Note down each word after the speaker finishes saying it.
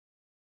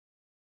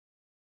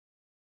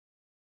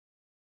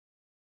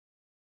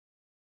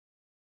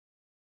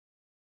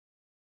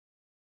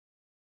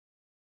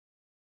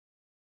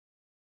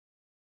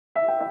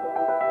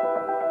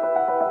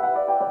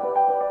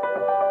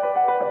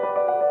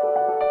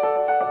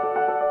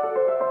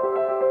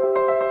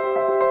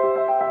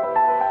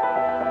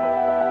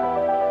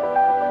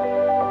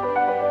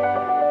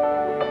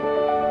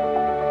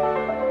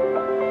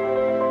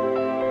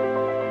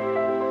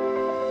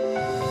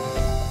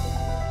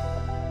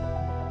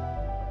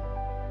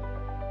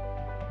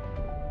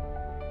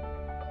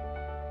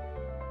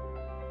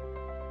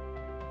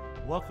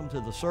Welcome to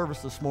the service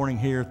this morning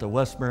here at the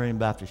West Marion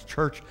Baptist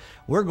Church.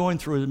 We're going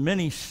through a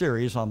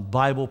mini-series on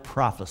Bible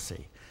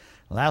prophecy.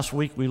 Last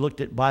week we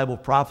looked at Bible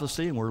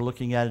prophecy, and we're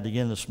looking at it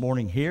again this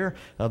morning here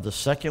of the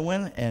second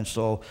one. And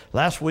so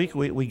last week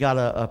we got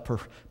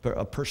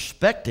a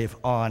perspective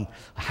on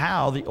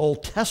how the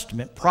Old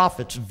Testament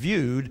prophets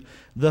viewed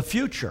the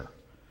future.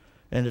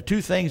 And the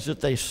two things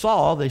that they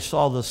saw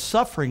the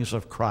sufferings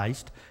of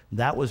Christ.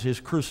 That was his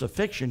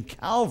crucifixion,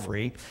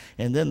 Calvary.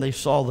 And then they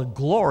saw the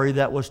glory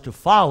that was to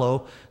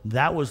follow.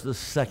 That was the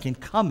second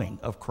coming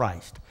of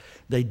Christ.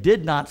 They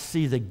did not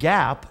see the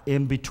gap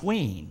in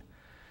between.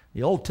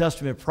 The Old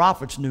Testament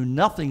prophets knew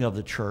nothing of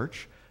the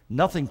church.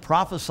 Nothing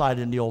prophesied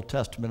in the Old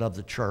Testament of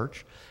the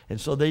church.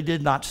 And so they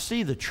did not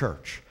see the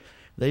church.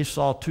 They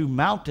saw two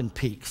mountain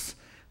peaks.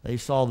 They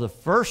saw the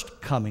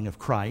first coming of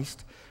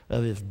Christ,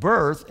 of his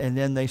birth, and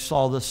then they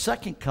saw the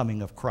second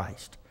coming of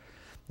Christ.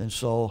 And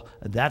so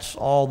that's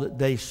all that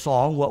they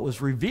saw, what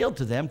was revealed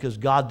to them, because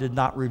God did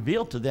not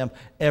reveal to them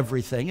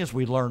everything, as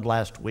we learned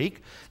last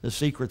week. The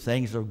secret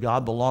things of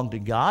God belong to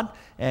God,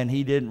 and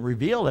he didn't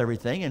reveal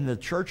everything. And the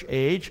church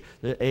age,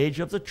 the age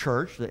of the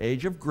church, the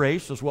age of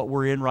grace is what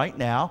we're in right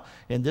now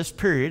in this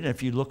period. And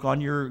if you look on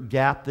your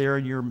gap there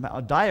in your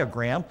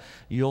diagram,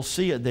 you'll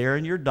see it there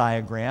in your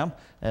diagram,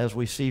 as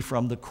we see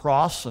from the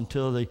cross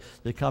until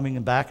the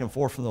coming back and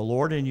forth from the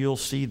Lord, and you'll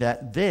see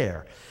that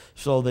there.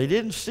 So they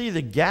didn't see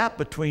the gap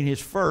between his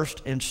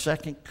first and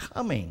second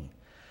coming.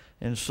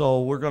 And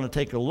so we're going to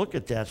take a look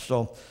at that.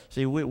 So,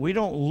 see, we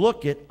don't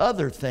look at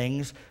other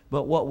things,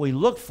 but what we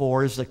look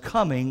for is the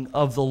coming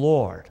of the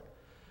Lord.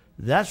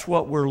 That's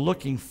what we're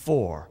looking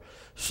for.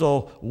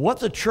 So what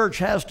the church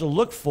has to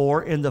look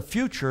for in the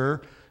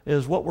future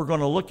is what we're going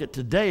to look at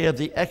today, of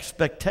the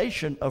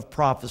expectation of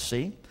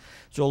prophecy.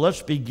 So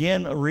let's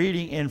begin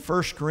reading in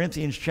 1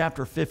 Corinthians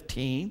chapter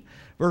 15,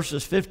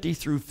 verses 50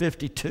 through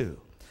 52.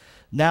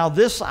 Now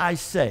this I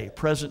say,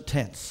 present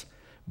tense,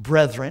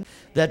 brethren,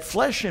 that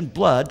flesh and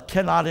blood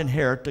cannot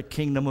inherit the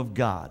kingdom of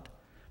God,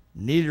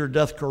 neither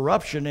doth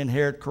corruption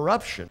inherit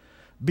corruption.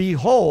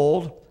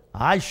 Behold,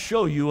 I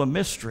show you a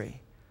mystery.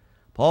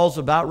 Paul's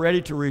about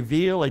ready to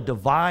reveal a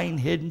divine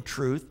hidden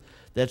truth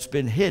that's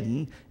been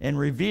hidden and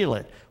reveal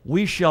it.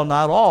 We shall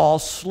not all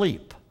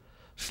sleep.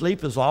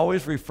 Sleep is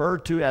always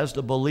referred to as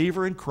the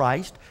believer in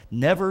Christ,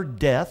 never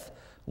death.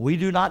 We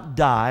do not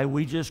die,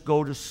 we just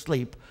go to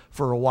sleep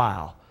for a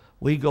while.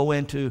 We go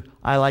into,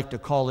 I like to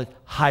call it,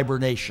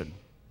 hibernation.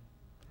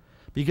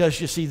 Because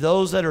you see,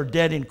 those that are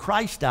dead in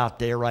Christ out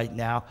there right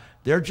now,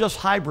 they're just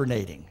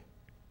hibernating.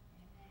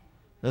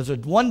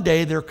 One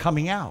day they're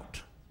coming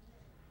out.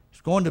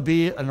 It's going to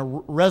be a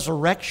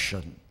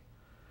resurrection.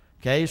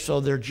 Okay, so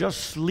they're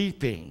just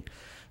sleeping.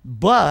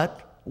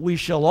 But we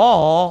shall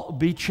all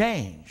be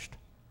changed.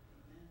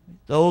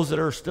 Those that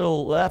are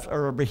still left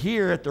or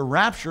here at the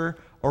rapture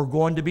are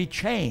going to be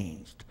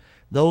changed.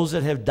 Those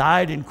that have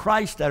died in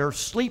Christ that are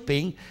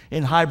sleeping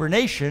in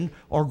hibernation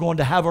are going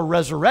to have a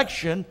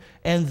resurrection,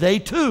 and they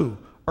too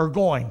are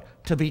going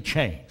to be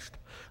changed.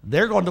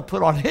 They're going to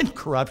put on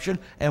incorruption,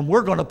 and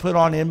we're going to put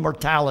on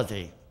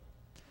immortality.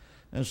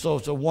 And so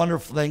it's a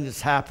wonderful thing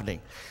that's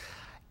happening.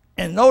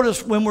 And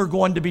notice when we're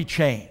going to be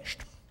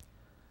changed.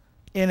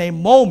 In a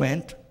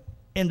moment,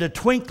 in the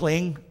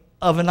twinkling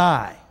of an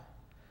eye,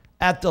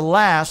 at the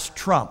last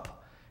trump.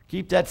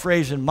 Keep that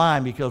phrase in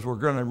mind, because we're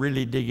going to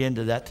really dig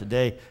into that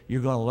today.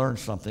 You're going to learn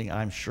something,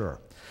 I'm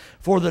sure.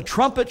 For the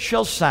trumpet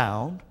shall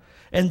sound,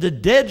 and the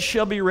dead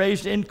shall be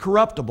raised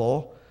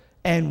incorruptible,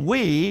 and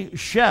we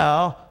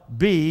shall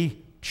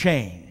be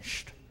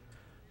changed.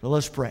 So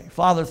let's pray.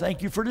 Father,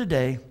 thank you for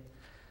today.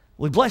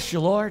 We bless you,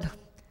 Lord.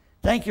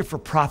 Thank you for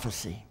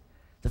prophecy.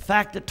 The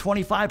fact that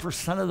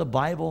 25% of the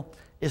Bible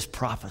is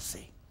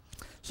prophecy.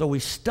 So we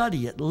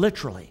study it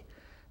literally.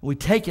 We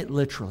take it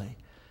literally.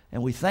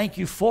 And we thank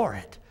you for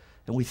it.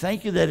 And we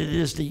thank you that it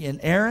is the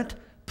inerrant,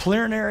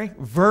 plenary,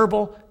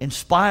 verbal,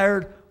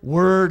 inspired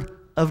Word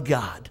of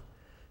God.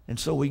 And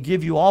so we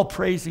give you all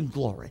praise and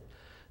glory.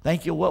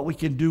 Thank you what we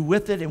can do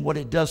with it and what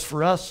it does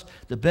for us,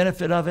 the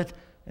benefit of it,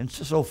 and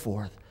so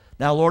forth.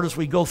 Now, Lord, as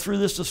we go through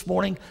this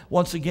morning,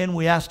 once again,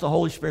 we ask the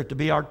Holy Spirit to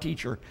be our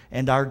teacher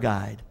and our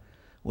guide.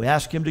 We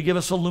ask him to give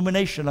us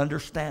illumination,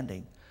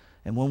 understanding.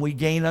 And when we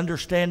gain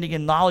understanding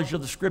and knowledge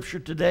of the Scripture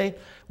today,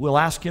 we'll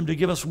ask him to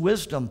give us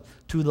wisdom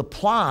to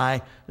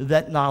apply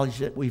that knowledge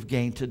that we've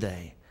gained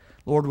today.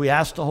 Lord, we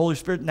ask the Holy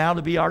Spirit now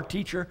to be our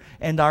teacher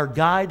and our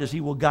guide, as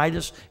he will guide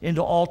us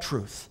into all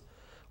truth.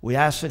 We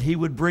ask that he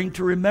would bring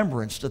to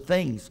remembrance the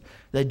things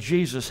that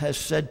Jesus has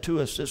said to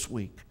us this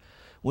week.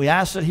 We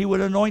ask that he would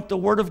anoint the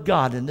Word of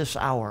God in this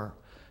hour.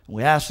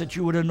 We ask that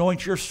you would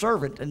anoint your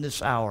servant in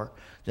this hour,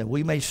 that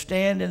we may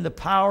stand in the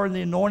power and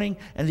the anointing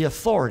and the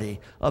authority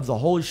of the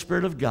Holy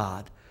Spirit of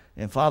God.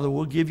 And Father,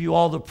 we'll give you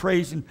all the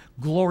praise and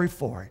glory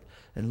for it.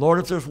 And Lord,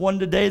 if there's one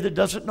today that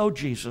doesn't know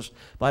Jesus,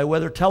 by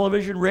whether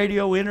television,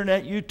 radio,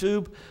 internet,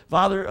 YouTube,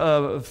 Father,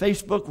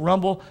 Facebook,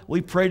 Rumble,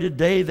 we pray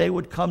today they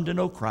would come to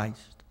know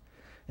Christ.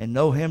 And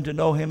know him, to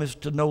know him is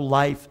to know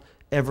life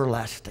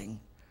everlasting.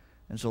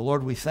 And so,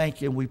 Lord, we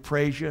thank you and we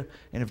praise you.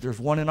 And if there's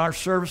one in our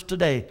service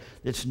today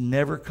that's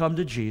never come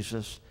to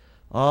Jesus,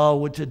 oh,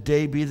 would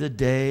today be the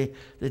day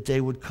that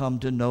they would come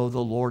to know the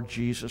Lord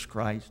Jesus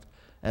Christ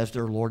as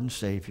their Lord and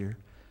Savior.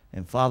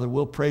 And Father,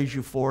 we'll praise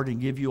you for it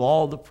and give you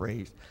all the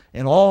praise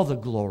and all the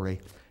glory.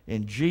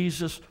 In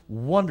Jesus'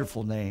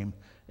 wonderful name,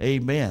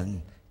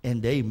 amen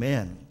and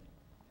amen.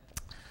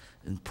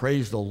 And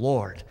praise the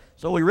Lord.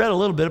 So we read a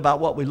little bit about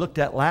what we looked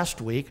at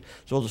last week.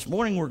 So this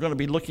morning we're going to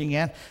be looking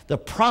at the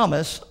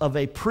promise of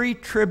a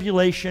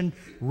pre-tribulation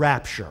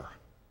rapture.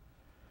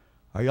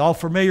 Are you all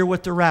familiar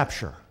with the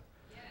rapture?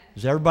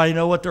 Does everybody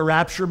know what the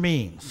rapture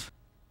means?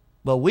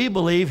 But we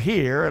believe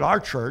here at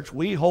our church,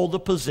 we hold the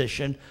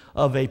position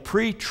of a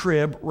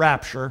pre-trib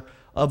rapture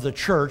of the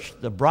church,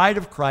 the bride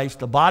of Christ,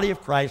 the body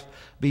of Christ,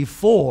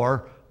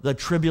 before the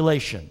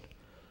tribulation.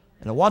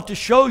 And I want to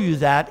show you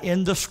that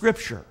in the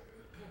Scripture.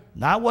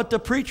 Not what the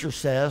preacher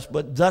says,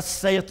 but thus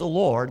saith the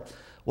Lord,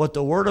 what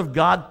the Word of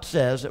God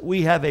says, that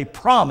we have a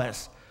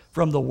promise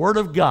from the Word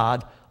of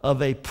God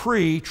of a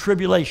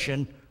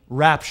pre-tribulation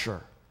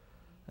rapture.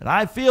 And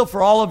I feel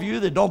for all of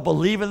you that don't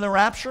believe in the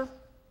rapture,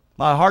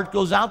 my heart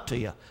goes out to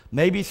you.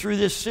 Maybe through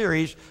this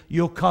series,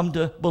 you'll come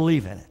to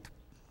believe in it.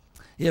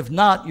 If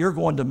not, you're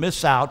going to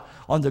miss out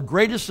on the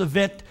greatest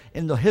event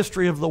in the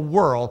history of the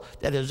world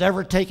that has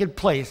ever taken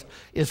place.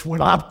 Is when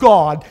I'm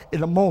gone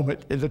in a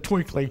moment, in the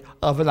twinkling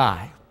of an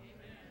eye.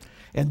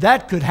 And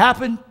that could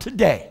happen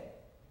today.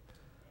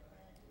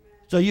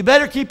 So you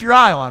better keep your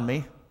eye on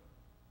me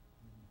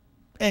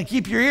and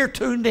keep your ear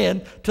tuned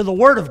in to the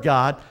Word of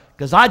God,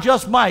 because I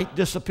just might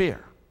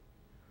disappear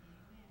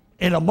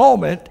in a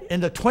moment,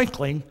 in the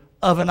twinkling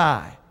of an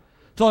eye.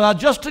 So now,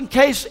 just in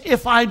case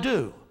if I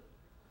do,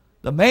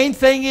 the main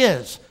thing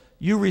is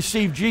you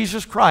receive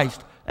Jesus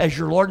Christ as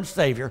your Lord and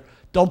Savior.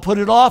 Don't put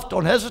it off.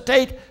 Don't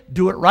hesitate.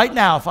 Do it right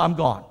now if I'm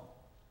gone.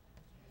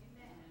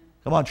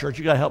 Come on, church.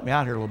 You got to help me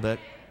out here a little bit.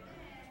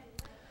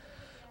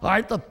 All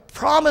right, the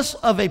promise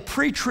of a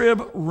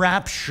pre-trib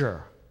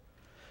rapture.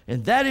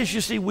 And that is,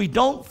 you see, we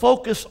don't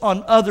focus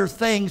on other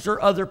things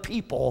or other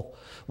people.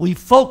 We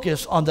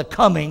focus on the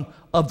coming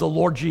of the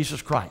Lord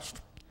Jesus Christ.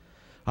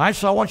 All right,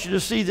 so I want you to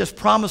see this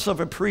promise of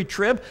a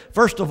pre-trib.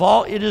 First of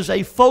all, it is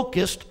a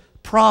focused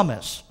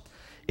promise.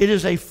 It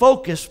is a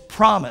focused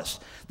promise.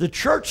 The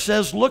church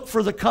says, look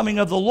for the coming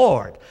of the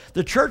Lord.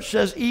 The church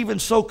says, even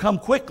so come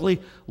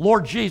quickly,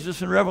 Lord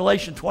Jesus, in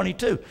Revelation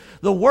 22.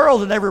 The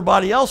world and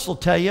everybody else will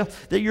tell you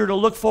that you're to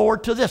look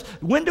forward to this.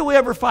 When do we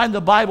ever find the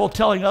Bible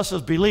telling us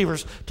as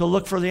believers to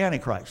look for the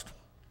Antichrist?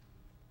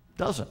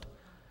 Doesn't.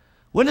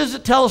 When does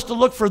it tell us to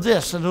look for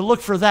this and to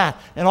look for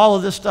that and all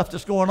of this stuff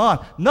that's going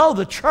on? No,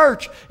 the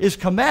church is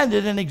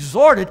commanded and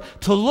exhorted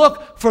to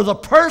look for the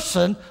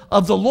person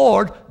of the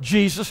Lord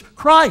Jesus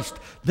Christ.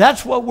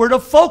 That's what we're to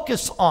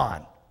focus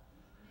on,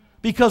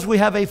 because we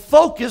have a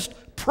focused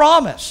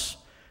promise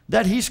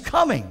that He's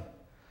coming.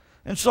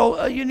 And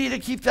so you need to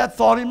keep that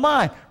thought in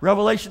mind.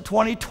 Revelation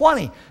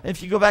 20:20.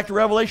 If you go back to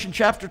Revelation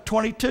chapter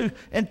 22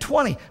 and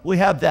 20, we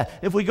have that.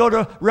 If we go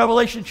to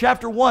Revelation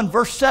chapter 1,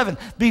 verse 7,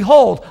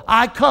 behold,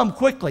 I come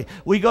quickly.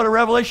 We go to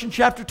Revelation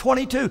chapter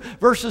 22,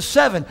 verses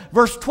 7,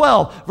 verse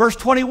 12, verse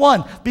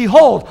 21.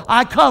 Behold,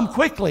 I come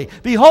quickly.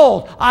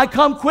 Behold, I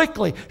come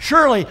quickly.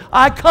 Surely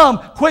I come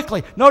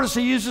quickly. Notice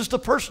he uses the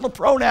personal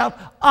pronoun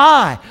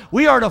I.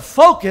 We are to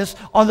focus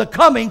on the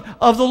coming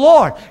of the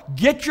Lord.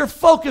 Get your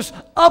focus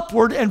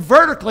upward and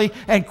vertically,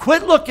 and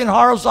quit looking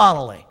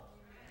horizontally.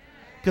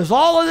 Because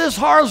all of this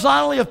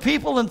horizontally of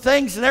people and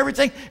things and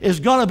everything is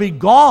going to be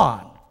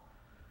gone.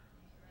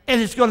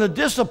 And it's going to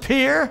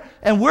disappear,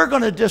 and we're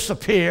going to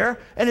disappear,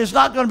 and it's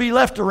not going to be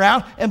left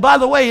around. And by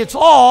the way, it's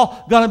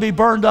all going to be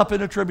burned up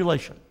in a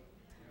tribulation.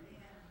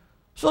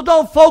 So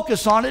don't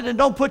focus on it and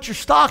don't put your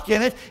stock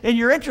in it and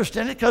your interest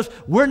in it, because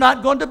we're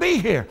not going to be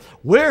here.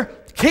 We're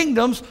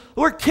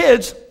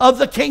kids of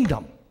the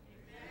kingdom.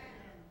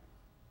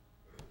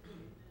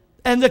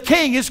 And the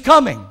King is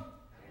coming.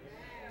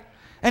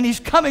 And He's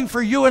coming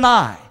for you and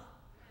I.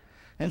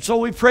 And so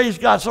we praise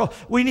God. So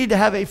we need to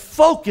have a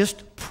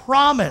focused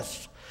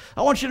promise.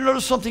 I want you to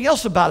notice something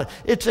else about it.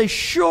 It's a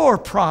sure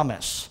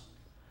promise.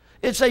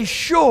 It's a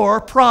sure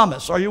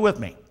promise. Are you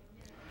with me?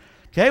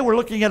 Okay, we're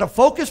looking at a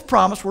focused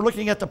promise. We're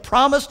looking at the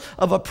promise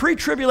of a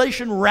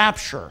pre-tribulation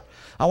rapture.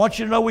 I want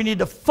you to know we need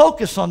to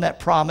focus on that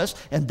promise,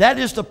 and that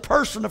is the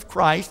person of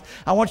Christ.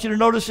 I want you to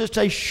notice it's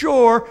a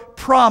sure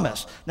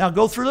promise. Now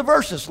go through the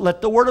verses.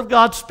 Let the Word of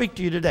God speak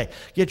to you today.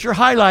 Get your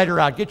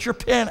highlighter out. Get your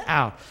pen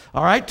out.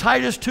 All right,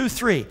 Titus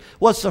 2:3.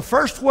 What's the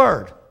first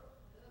word?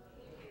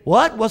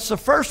 What? What's the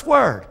first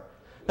word?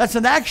 That's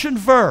an action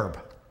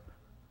verb.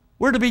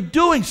 We're to be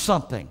doing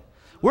something.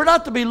 We're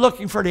not to be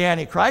looking for the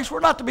Antichrist.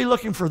 We're not to be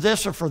looking for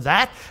this or for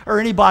that or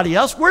anybody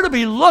else. We're to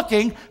be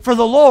looking for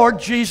the Lord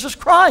Jesus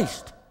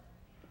Christ.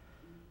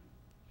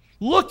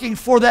 Looking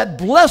for that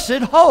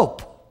blessed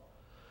hope.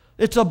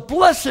 It's a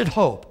blessed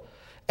hope.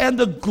 And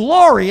the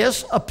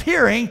glorious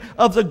appearing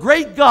of the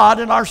great God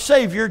and our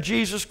Savior,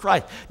 Jesus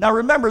Christ. Now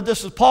remember,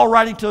 this is Paul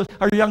writing to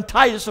our young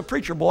Titus, a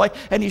preacher boy,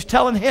 and he's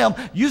telling him,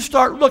 you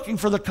start looking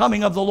for the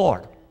coming of the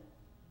Lord.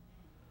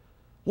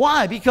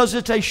 Why? Because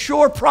it's a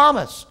sure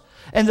promise.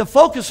 And the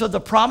focus of the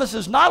promise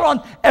is not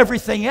on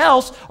everything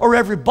else or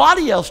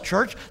everybody else,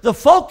 church. The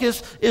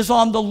focus is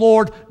on the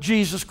Lord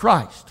Jesus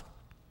Christ.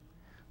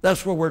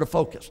 That's where we're to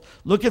focus.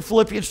 Look at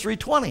Philippians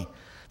 3:20.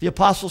 The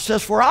apostle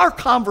says, for our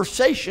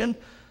conversation,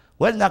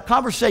 well, now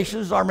conversation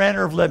is our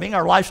manner of living,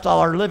 our lifestyle,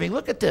 our living.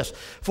 Look at this.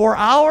 For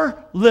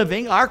our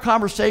living, our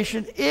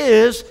conversation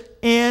is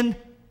in,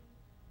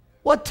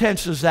 what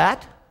tense is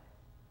that?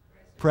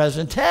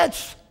 Present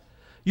tense.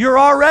 You're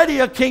already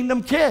a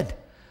kingdom kid.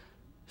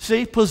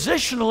 See,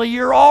 positionally,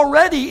 you're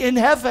already in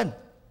heaven.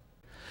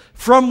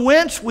 From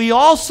whence we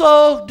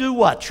also do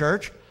what,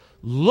 church?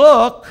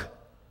 Look.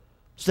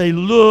 Say,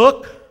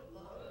 look.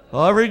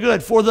 Oh, very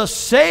good. For the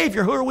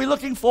Savior. Who are we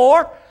looking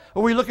for?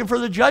 Are we looking for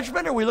the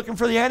judgment? Are we looking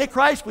for the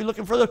Antichrist? Are we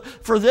looking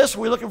for this? Are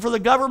we looking for the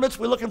governments?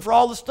 Are we looking for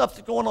all the stuff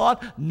that's going on?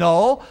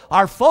 No.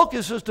 Our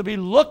focus is to be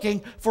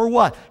looking for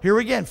what? Here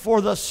again,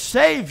 for the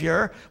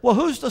Savior. Well,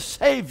 who's the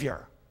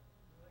Savior?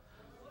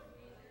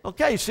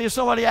 Okay, see if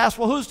somebody asks,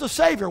 well, who's the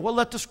Savior? Well,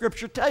 let the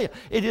Scripture tell you.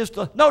 It is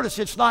the, notice,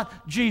 it's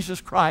not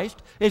Jesus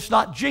Christ. It's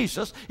not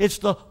Jesus. It's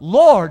the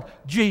Lord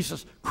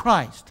Jesus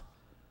Christ.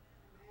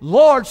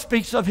 Lord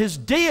speaks of His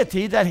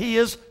deity, that He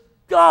is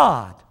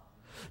God.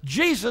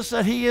 Jesus,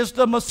 that He is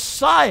the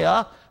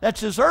Messiah.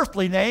 That's His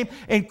earthly name.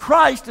 And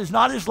Christ is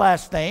not His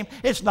last name.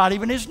 It's not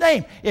even His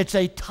name. It's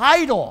a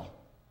title.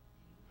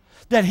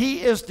 That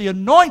He is the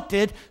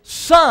anointed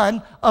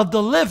Son of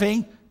the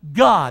living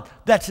God.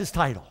 That's His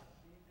title.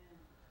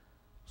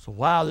 So,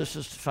 wow, this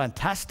is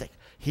fantastic.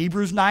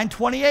 Hebrews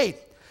 9:28.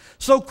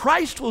 So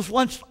Christ was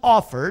once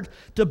offered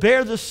to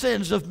bear the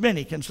sins of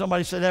many. Can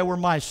somebody say that were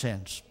my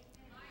sins?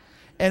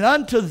 And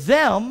unto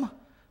them,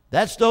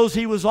 that's those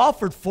He was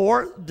offered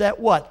for, that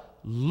what?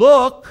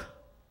 Look,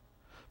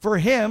 for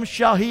Him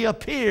shall He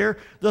appear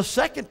the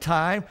second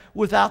time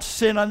without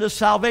sin unto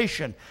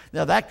salvation.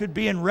 Now that could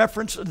be in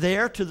reference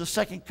there to the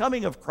second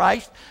coming of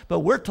Christ, but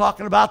we're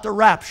talking about the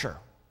rapture.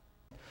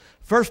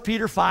 1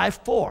 Peter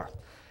 5:4.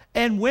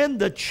 And when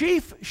the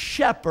chief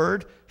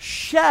shepherd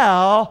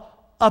shall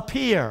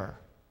appear,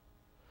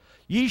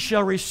 ye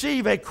shall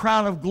receive a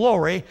crown of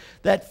glory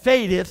that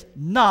fadeth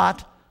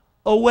not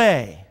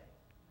away.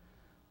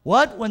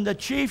 What? When the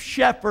chief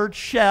shepherd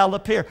shall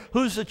appear.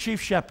 Who's the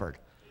chief shepherd?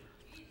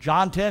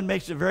 John 10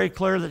 makes it very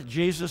clear that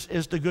Jesus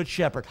is the good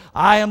shepherd.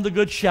 I am the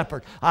good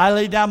shepherd. I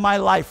lay down my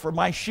life for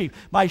my sheep.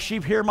 My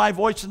sheep hear my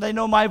voice, and they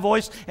know my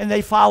voice, and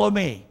they follow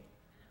me.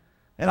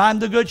 And I'm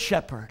the good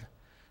shepherd.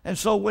 And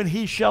so when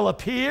He shall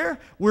appear,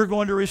 we're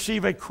going to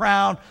receive a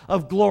crown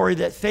of glory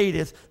that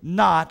fadeth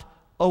not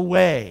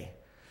away.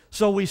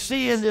 So we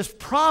see in this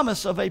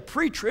promise of a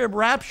pre-trib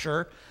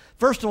rapture,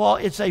 first of all,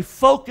 it's a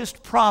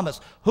focused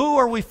promise. Who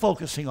are we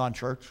focusing on,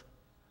 church?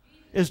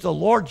 Is the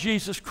Lord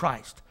Jesus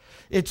Christ.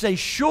 It's a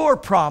sure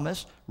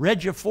promise.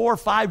 Read you 4 or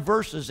 5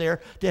 verses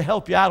there to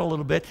help you out a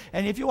little bit.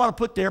 And if you want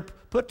to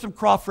put some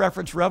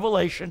cross-reference,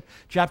 Revelation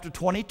chapter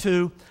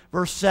 22,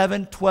 verse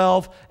 7,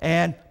 12,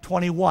 and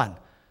 21.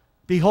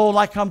 Behold,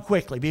 I come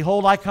quickly.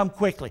 Behold, I come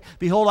quickly.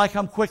 Behold, I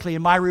come quickly.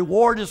 And my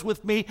reward is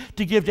with me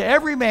to give to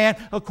every man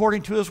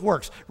according to his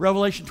works.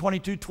 Revelation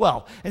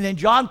 22:12. And then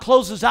John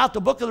closes out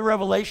the book of the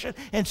Revelation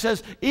and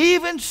says,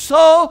 even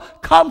so,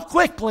 come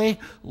quickly,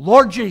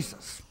 Lord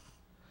Jesus.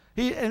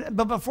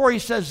 But before he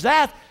says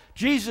that,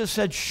 Jesus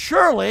said,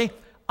 surely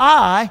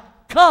I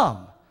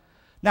come.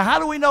 Now, how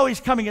do we know He's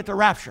coming at the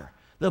rapture?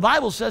 The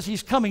Bible says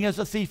He's coming as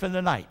a thief in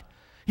the night.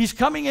 He's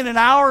coming in an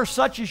hour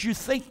such as you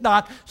think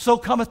not, so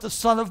cometh the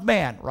Son of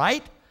Man,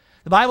 right?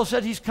 The Bible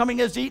said He's coming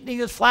as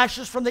evening as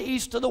flashes from the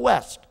east to the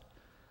west.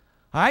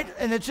 All right?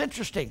 And it's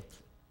interesting.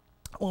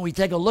 When we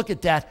take a look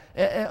at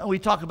that, we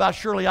talk about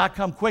surely I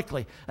come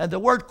quickly. And the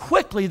word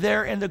quickly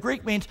there in the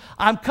Greek means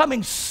I'm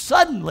coming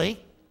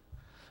suddenly,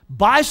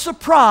 by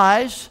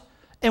surprise,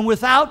 and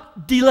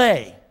without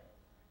delay.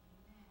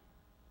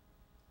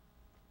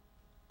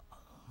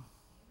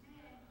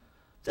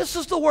 This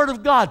is the Word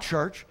of God,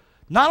 church.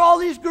 Not all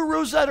these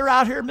gurus that are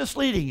out here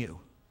misleading you.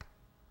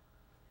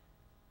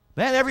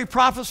 Man, every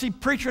prophecy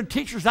preacher and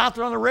teacher's out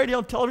there on the radio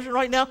and television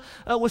right now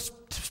was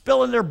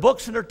spilling their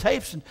books and their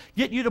tapes and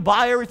getting you to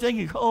buy everything.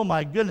 You go, oh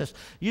my goodness,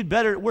 you'd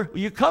better,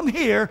 you come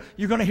here,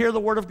 you're going to hear the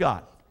Word of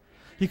God.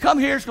 You come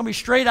here, it's going to be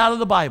straight out of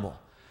the Bible.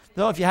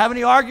 So if you have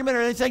any argument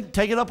or anything,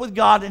 take it up with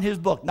God in His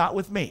book, not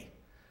with me.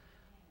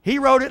 He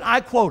wrote it,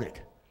 I quote it.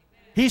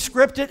 He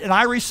scripted and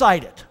I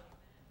recite it.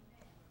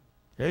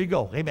 There you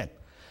go, amen.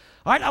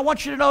 All right, I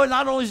want you to know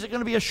not only is it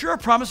going to be a sure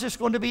promise, it's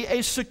going to be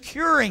a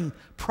securing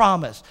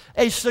promise.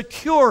 A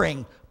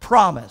securing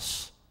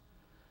promise.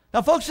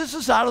 Now, folks, this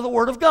is out of the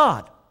Word of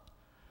God.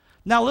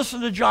 Now,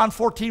 listen to John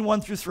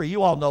 14:1-3.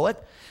 You all know it.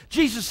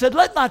 Jesus said,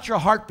 let not your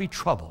heart be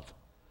troubled.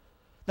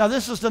 Now,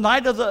 this is the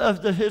night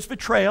of His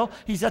betrayal.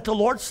 He's at the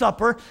Lord's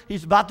Supper.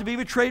 He's about to be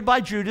betrayed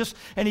by Judas.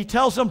 And He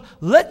tells them,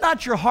 let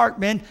not your heart,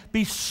 men,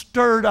 be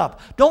stirred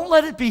up. Don't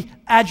let it be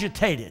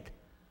agitated.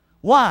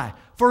 Why?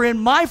 For in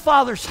my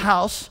Father's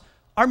house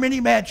are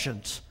many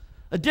mansions,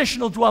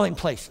 additional dwelling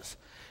places.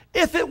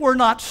 If it were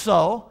not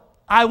so,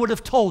 I would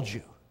have told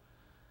you.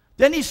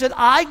 Then he said,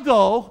 I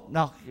go,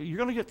 now you're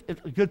going to get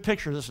a good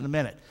picture of this in a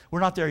minute. We're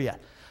not there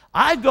yet.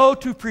 I go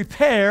to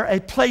prepare a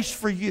place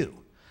for you.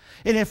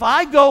 And if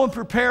I go and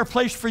prepare a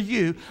place for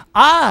you,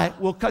 I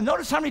will come.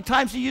 Notice how many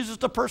times he uses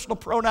the personal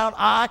pronoun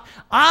I.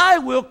 I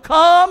will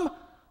come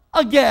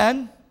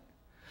again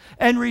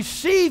and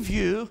receive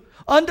you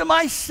unto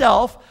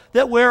myself,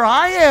 that where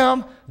I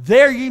am,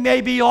 there ye may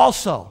be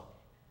also.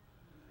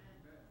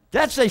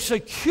 That's a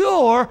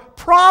secure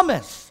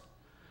promise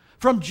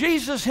from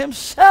Jesus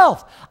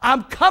himself.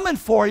 I'm coming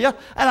for you,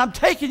 and I'm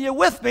taking you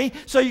with me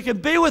so you can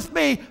be with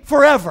me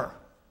forever.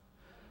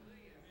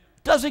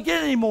 Doesn't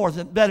get any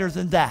better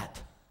than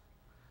that.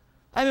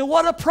 I mean,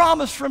 what a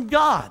promise from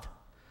God.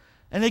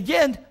 And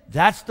again,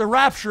 that's the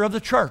rapture of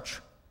the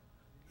church.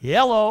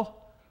 Hello.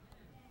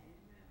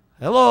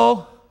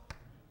 Hello.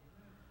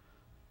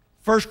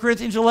 1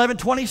 Corinthians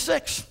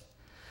 11:26.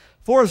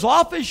 For as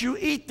often as you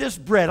eat this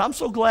bread, I'm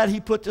so glad he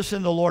put this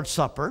in the Lord's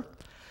Supper,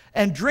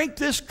 and drink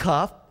this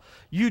cup,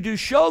 you do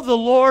show the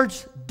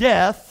Lord's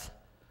death.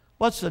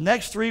 What's the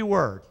next three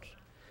words?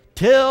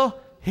 Till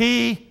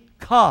he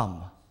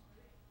come.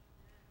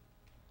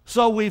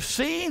 So we've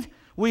seen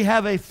we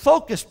have a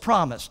focused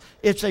promise.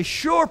 It's a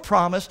sure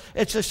promise.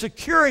 It's a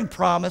securing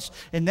promise.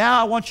 And now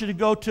I want you to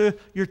go to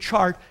your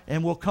chart,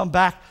 and we'll come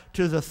back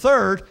to the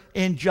third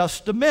in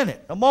just a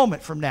minute, a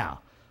moment from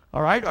now.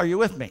 All right? Are you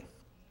with me?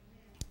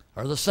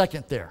 Or the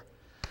second there.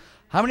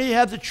 How many of you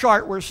have the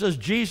chart where it says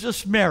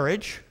Jesus'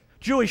 marriage,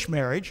 Jewish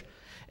marriage,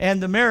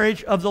 and the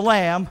marriage of the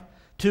Lamb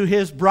to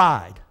his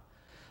bride?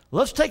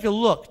 Let's take a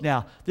look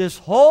now. This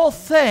whole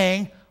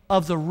thing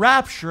of the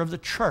rapture of the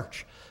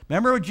church.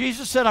 Remember when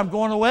Jesus said, I'm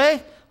going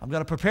away, I'm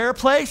going to prepare a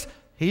place.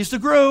 He's the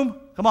groom.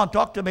 Come on,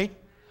 talk to me.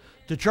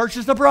 The church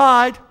is the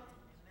bride.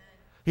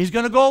 He's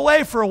going to go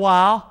away for a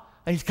while,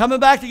 and he's coming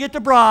back to get the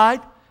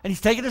bride, and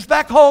he's taking us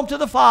back home to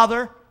the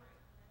Father.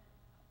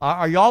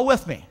 Are y'all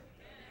with me?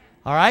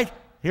 All right?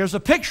 Here's a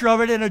picture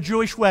of it in a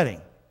Jewish wedding.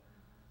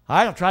 All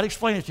right, I'll try to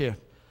explain it to you.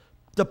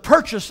 The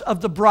purchase of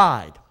the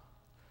bride.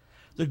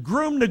 The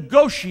groom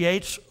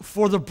negotiates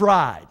for the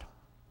bride.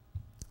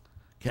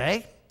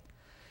 Okay?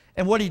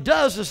 And what he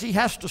does is he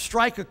has to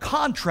strike a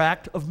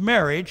contract of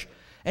marriage,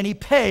 and he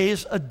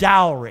pays a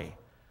dowry.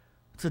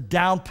 It's a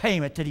down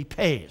payment that he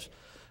pays.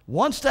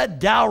 Once that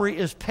dowry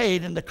is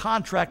paid and the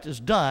contract is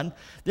done,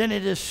 then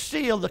it is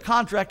sealed. The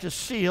contract is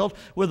sealed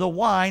with a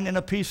wine and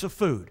a piece of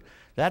food.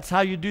 That's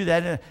how you do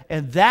that.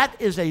 And that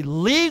is a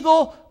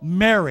legal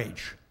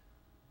marriage.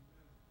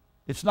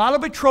 It's not a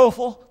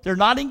betrothal. They're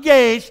not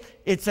engaged.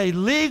 It's a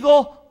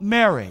legal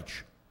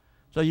marriage.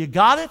 So you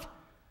got it?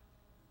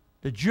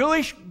 The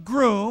Jewish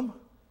groom,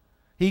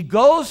 he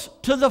goes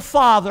to the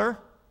father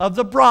of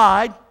the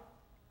bride,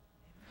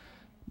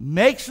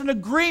 makes an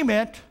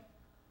agreement,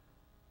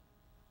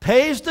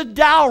 pays the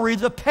dowry,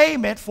 the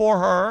payment for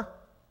her,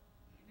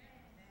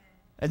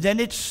 and then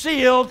it's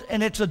sealed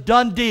and it's a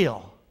done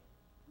deal.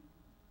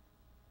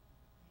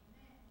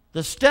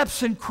 The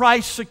steps in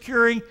Christ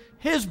securing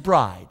his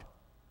bride.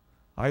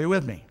 Are you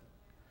with me?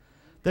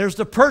 There's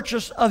the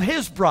purchase of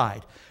his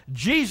bride.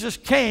 Jesus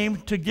came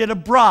to get a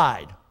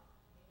bride.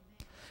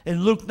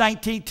 In Luke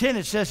 19:10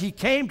 it says he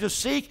came to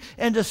seek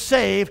and to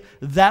save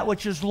that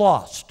which is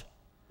lost.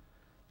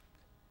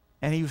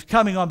 And he was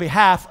coming on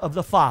behalf of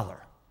the Father,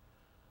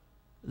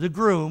 the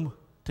groom,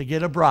 to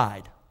get a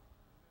bride.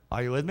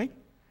 Are you with me?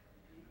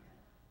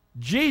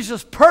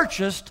 Jesus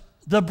purchased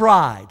the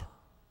bride.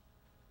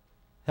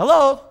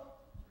 Hello?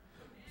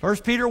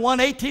 1 Peter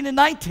 1:18 and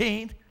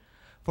 19.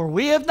 For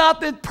we have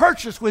not been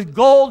purchased with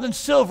gold and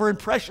silver and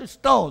precious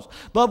stones,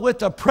 but with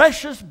the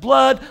precious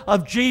blood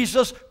of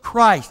Jesus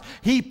Christ.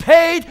 He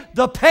paid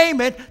the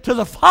payment to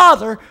the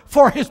Father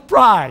for his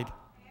bride.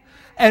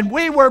 And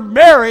we were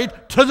married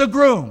to the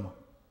groom.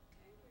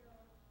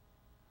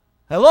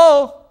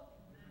 Hello?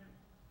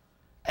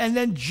 And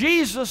then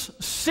Jesus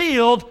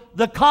sealed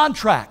the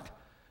contract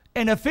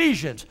in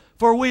Ephesians.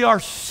 For we are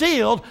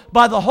sealed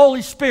by the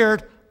Holy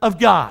Spirit of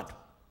God.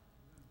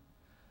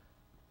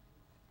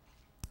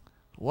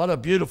 What a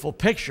beautiful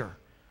picture.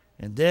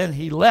 And then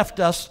he left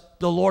us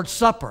the Lord's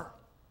Supper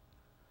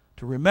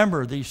to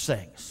remember these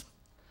things.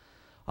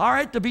 All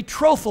right, the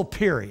betrothal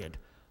period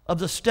of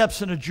the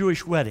steps in a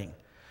Jewish wedding.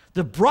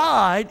 The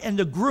bride and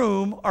the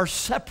groom are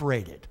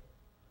separated,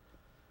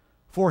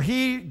 for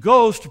he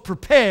goes to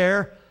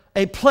prepare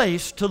a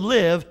place to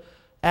live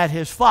at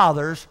his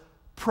father's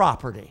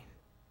property.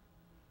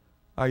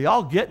 Are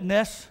y'all getting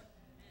this?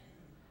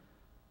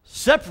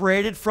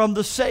 Separated from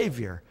the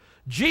Savior.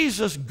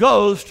 Jesus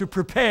goes to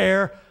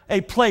prepare a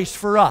place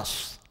for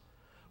us.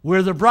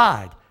 We're the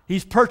bride.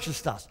 He's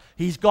purchased us.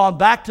 He's gone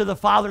back to the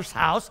Father's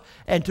house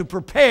and to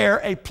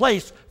prepare a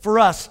place for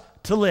us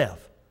to live.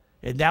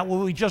 Isn't that what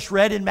we just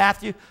read in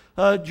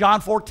John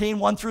 14,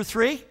 1 through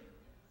 3?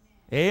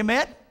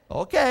 Amen?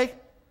 Okay.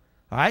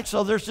 All right,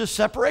 so there's this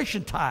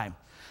separation time.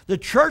 The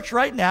church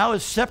right now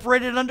is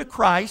separated unto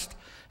Christ,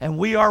 and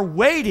we are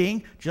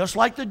waiting, just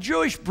like the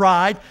Jewish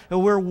bride,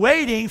 and we're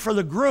waiting for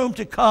the groom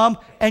to come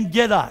and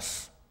get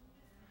us.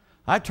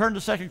 I turn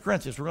to 2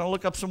 Corinthians. We're going to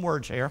look up some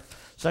words here.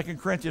 2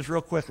 Corinthians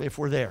real quickly if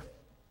we're there.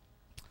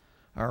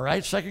 All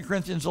right, 2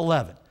 Corinthians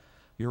 11.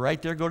 You're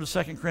right there. Go to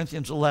 2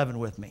 Corinthians 11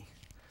 with me.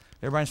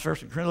 Everybody in 2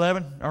 Corinthians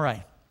 11? All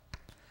right.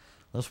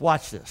 Let's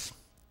watch this.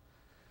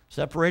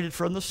 Separated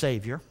from the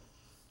Savior,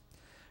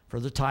 for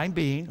the time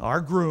being,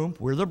 our groom,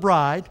 we're the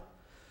bride.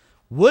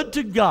 Would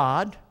to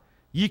God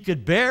ye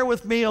could bear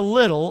with me a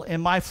little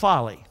in my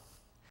folly.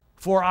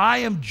 For I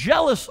am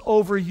jealous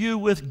over you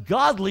with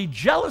godly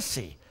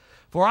jealousy.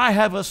 For I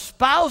have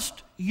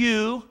espoused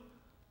you.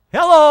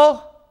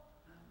 Hello.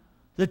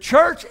 The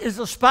church is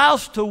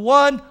espoused to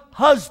one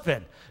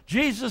husband.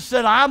 Jesus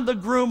said, I'm the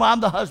groom,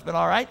 I'm the husband.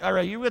 All right? All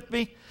right, you with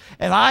me?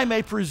 And I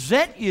may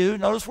present you,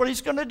 notice what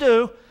he's going to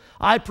do.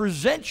 I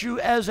present you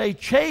as a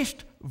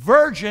chaste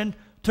virgin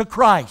to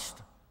Christ.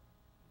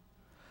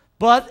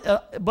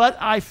 But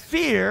I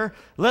fear,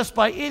 lest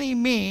by any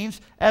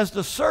means, as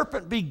the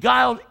serpent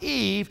beguiled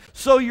Eve,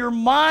 so your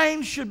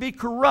mind should be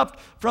corrupt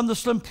from the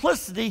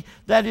simplicity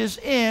that is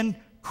in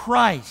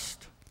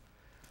Christ.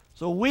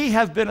 So we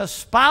have been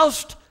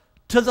espoused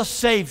to the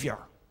Savior.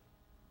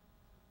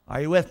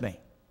 Are you with me?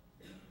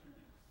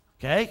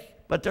 Okay?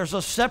 But there's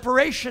a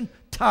separation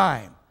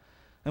time,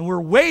 and we're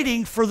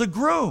waiting for the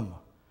groom.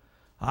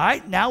 All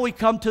right? Now we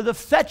come to the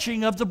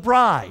fetching of the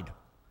bride.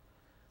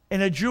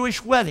 In a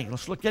Jewish wedding,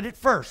 let's look at it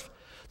first.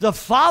 The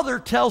father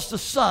tells the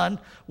son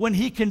when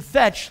he can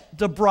fetch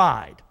the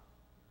bride.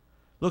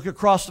 Look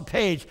across the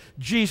page.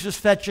 Jesus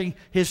fetching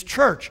his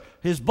church,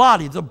 his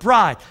body, the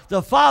bride.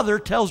 The father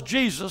tells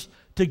Jesus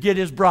to get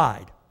his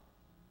bride.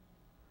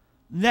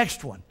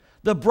 Next one.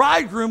 The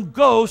bridegroom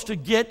goes to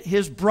get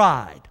his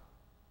bride.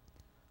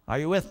 Are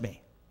you with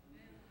me?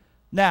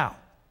 Now,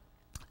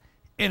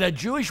 in a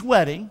Jewish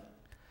wedding,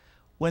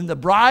 when the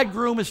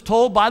bridegroom is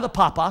told by the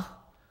papa,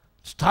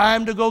 it's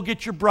time to go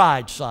get your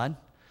bride, son.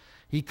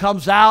 He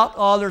comes out.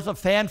 Oh, there's a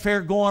fanfare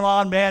going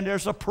on, man.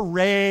 There's a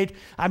parade.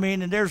 I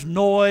mean, and there's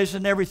noise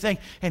and everything.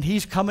 And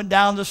he's coming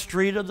down the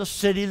street of the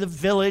city, the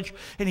village,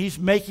 and he's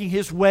making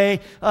his way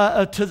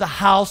to the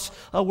house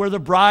where the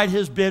bride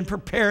has been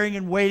preparing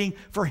and waiting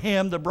for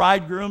him, the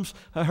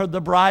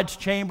the bride's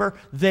chamber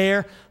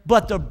there.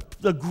 But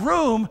the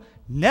groom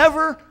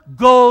never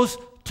goes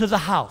to the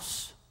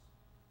house.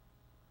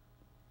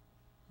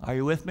 Are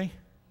you with me?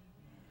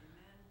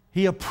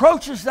 He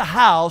approaches the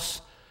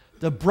house.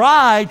 The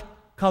bride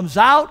comes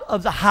out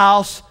of the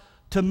house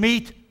to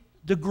meet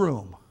the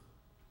groom.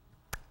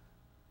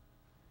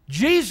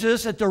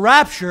 Jesus at the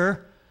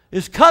rapture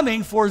is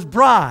coming for his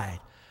bride.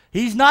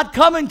 He's not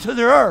coming to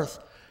the earth.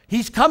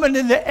 He's coming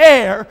in the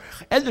air,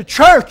 and the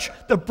church,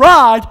 the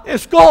bride,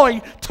 is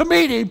going to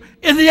meet him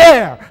in the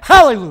air.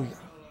 Hallelujah.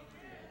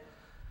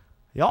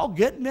 Y'all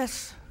getting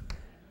this?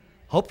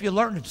 Hope you're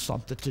learning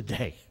something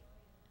today.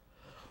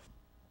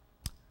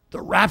 The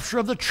rapture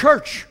of the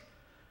church.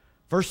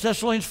 1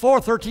 Thessalonians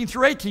 4, 13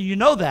 through 18, you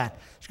know that.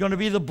 It's going to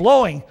be the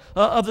blowing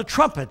of the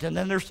trumpet, and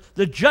then there's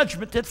the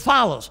judgment that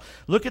follows.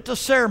 Look at the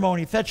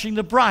ceremony, fetching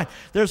the bride.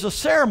 There's a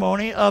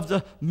ceremony of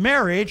the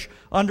marriage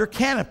under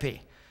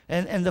canopy,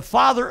 and the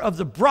father of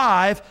the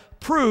bride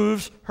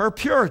proves her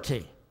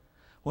purity.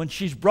 When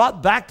she's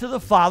brought back to the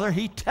father,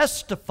 he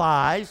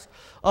testifies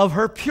of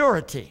her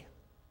purity.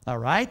 All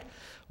right?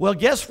 Well,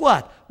 guess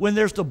what? When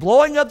there's the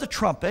blowing of the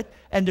trumpet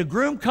and the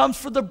groom comes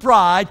for the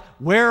bride,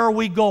 where are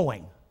we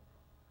going?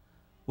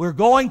 We're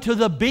going to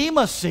the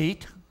bema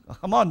seat,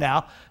 come on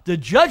now, the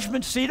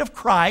judgment seat of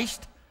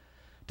Christ,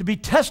 to be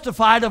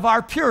testified of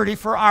our purity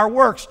for our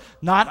works,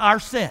 not our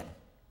sin.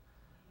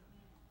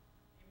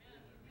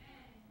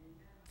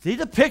 See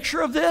the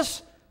picture of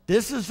this?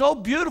 This is so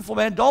beautiful,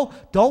 man.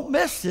 Don't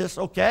miss this,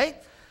 okay?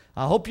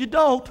 I hope you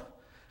don't.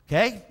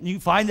 Okay? You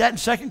can find that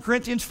in 2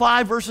 Corinthians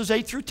 5, verses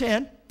 8 through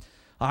 10.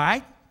 All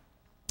right?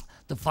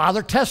 The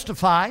Father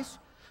testifies.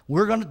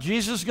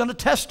 Jesus is going to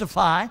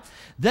testify.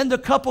 Then the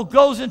couple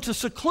goes into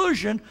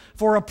seclusion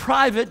for a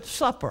private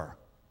supper.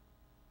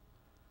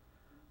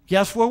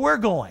 Guess where we're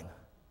going?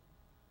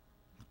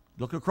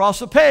 Look across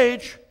the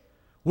page.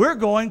 We're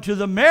going to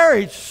the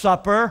marriage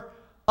supper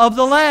of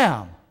the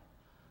Lamb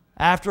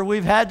after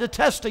we've had the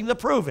testing, the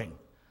proving.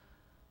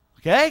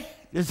 Okay?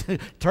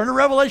 Turn to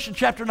Revelation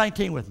chapter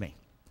 19 with me.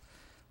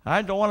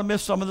 I don't want to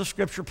miss some of the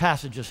scripture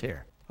passages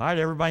here. All right,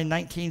 everybody,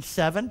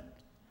 19:7.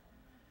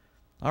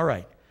 All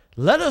right.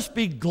 Let us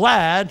be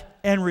glad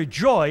and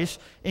rejoice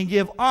and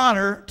give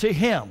honor to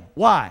him.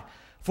 Why?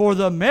 For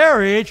the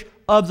marriage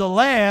of the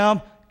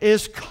Lamb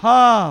is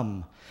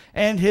come,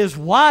 and his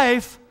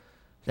wife,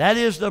 that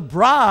is the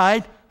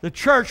bride, the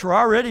church, we're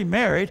already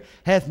married,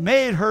 hath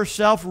made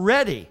herself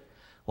ready.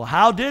 Well,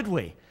 how did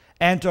we?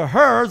 And to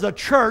her, the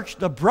church,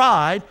 the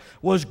bride,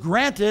 was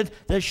granted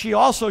that she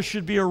also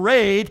should be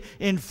arrayed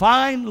in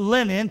fine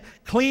linen,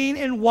 clean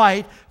and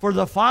white, for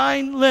the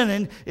fine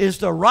linen is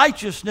the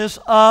righteousness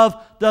of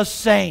the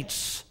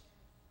saints.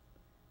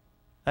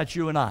 That's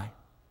you and I.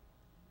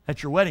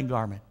 That's your wedding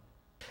garment.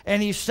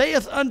 And he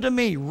saith unto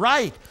me,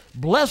 Right,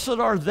 blessed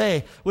are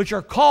they which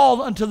are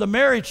called unto the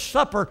marriage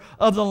supper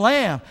of the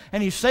Lamb.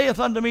 And he saith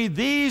unto me,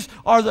 These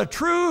are the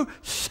true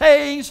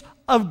sayings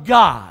of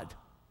God.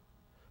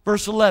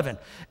 Verse 11,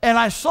 and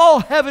I saw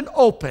heaven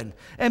open,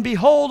 and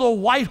behold, a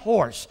white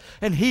horse,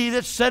 and he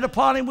that sat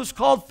upon him was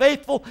called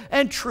Faithful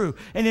and True,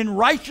 and in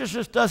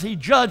righteousness does he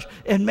judge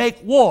and make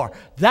war.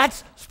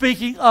 That's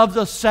speaking of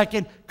the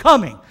second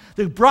coming.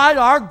 The bride,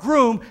 our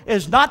groom,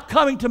 is not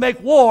coming to make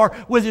war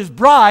with his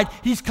bride.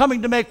 He's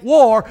coming to make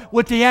war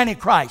with the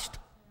Antichrist.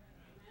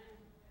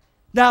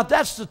 Now, if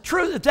that's the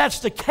truth, if that's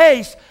the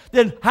case,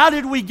 then how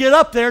did we get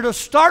up there to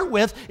start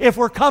with if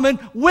we're coming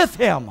with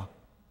him?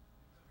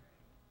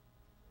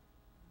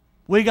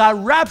 We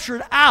got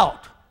raptured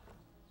out.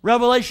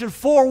 Revelation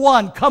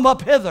 4:1, come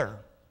up hither.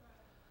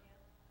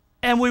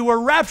 And we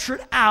were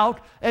raptured out,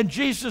 and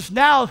Jesus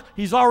now,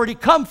 he's already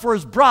come for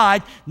his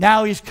bride.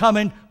 Now he's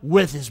coming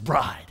with his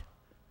bride.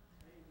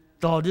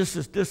 Oh, this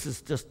is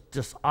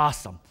just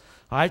awesome.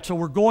 All right, so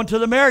we're going to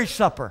the marriage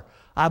supper.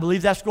 I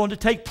believe that's going to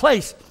take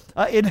place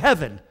in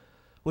heaven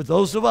with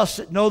those of us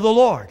that know the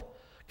Lord.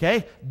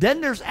 Okay,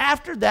 then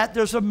after that,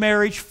 there's a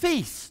marriage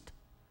feast.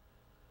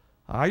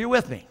 Are you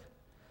with me?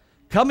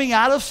 Coming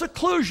out of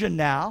seclusion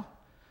now,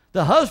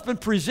 the husband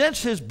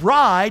presents his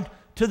bride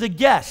to the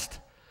guest.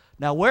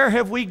 Now, where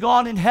have we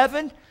gone in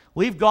heaven?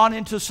 We've gone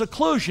into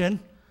seclusion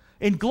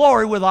in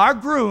glory with our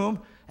groom,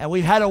 and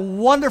we've had a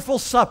wonderful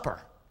supper.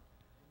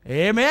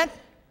 Amen?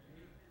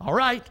 All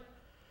right.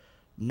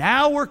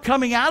 Now we're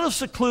coming out of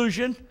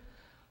seclusion.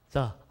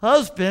 The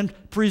husband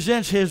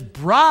presents his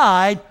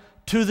bride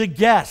to the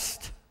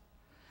guest.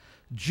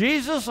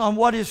 Jesus, on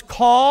what is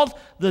called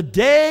the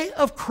day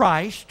of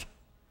Christ,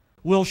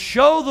 will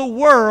show the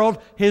world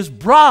his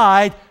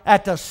bride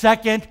at the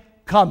second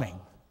coming.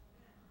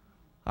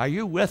 Are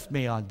you with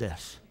me on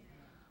this?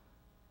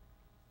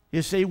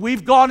 You see,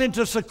 we've gone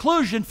into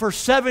seclusion for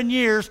 7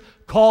 years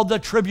called the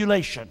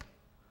tribulation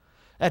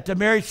at the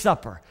marriage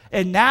supper.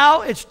 And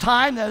now it's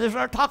time, now we're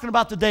not talking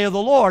about the day of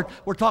the Lord,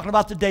 we're talking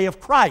about the day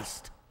of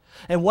Christ.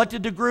 And what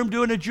did the groom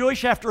do in the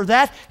Jewish after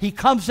that? He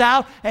comes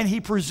out and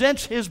he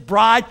presents his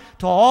bride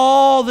to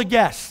all the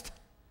guests.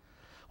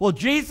 Well,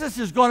 Jesus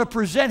is going to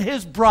present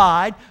his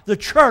bride, the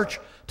church,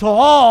 to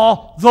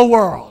all the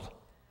world.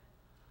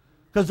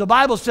 Because the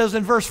Bible says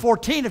in verse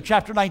 14 of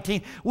chapter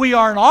 19, we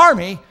are an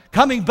army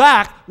coming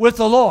back with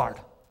the Lord.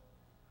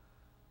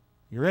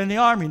 You're in the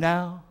army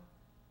now.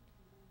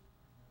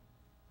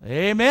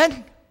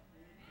 Amen?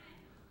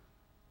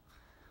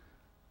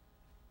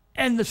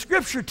 And the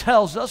scripture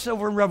tells us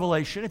over in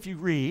Revelation, if you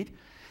read,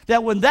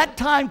 that when that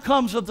time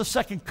comes of the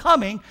second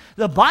coming,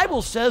 the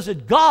Bible says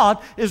that God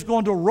is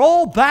going to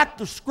roll back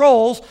the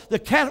scrolls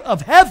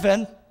of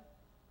heaven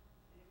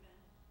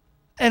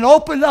and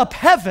open up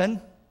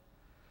heaven.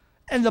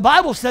 And the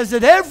Bible says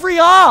that every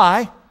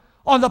eye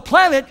on the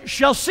planet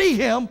shall see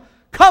him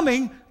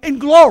coming in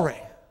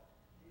glory.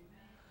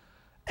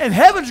 And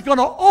heaven's going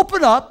to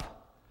open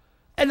up,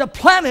 and the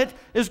planet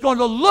is going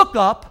to look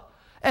up,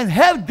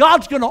 and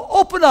God's going to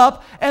open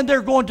up, and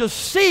they're going to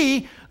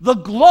see the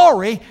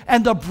glory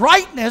and the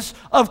brightness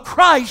of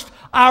Christ,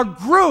 our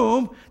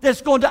groom,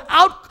 that's going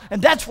to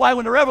and that's why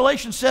when the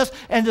Revelation says,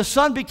 and the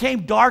sun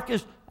became dark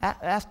as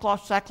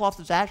sackcloth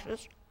as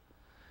ashes,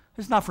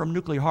 it's not from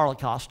nuclear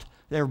holocaust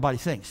that everybody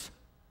thinks.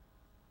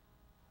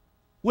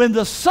 When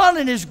the sun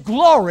in his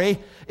glory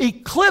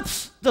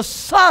eclipses the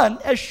sun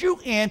as you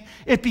in,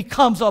 it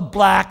becomes a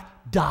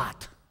black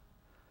dot.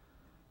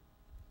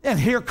 And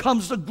here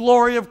comes the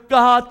glory of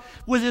God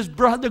with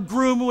the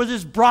groom, with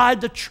his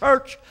bride, the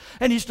church.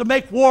 And he's to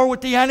make war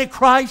with the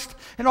Antichrist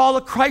and all the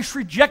Christ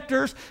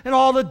rejectors and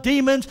all the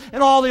demons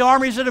and all the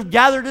armies that have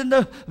gathered in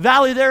the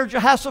valley there of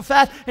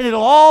Jehoshaphat. And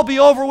it'll all be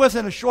over with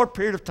in a short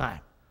period of time.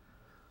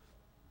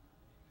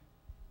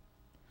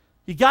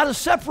 You got to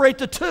separate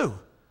the two.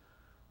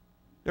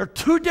 There are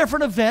two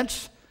different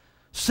events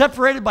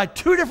separated by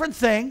two different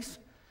things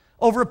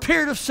over a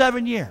period of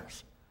 7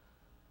 years.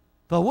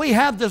 But we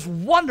have this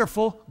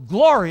wonderful,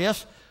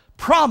 glorious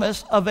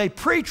promise of a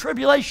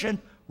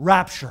pre-tribulation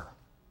rapture.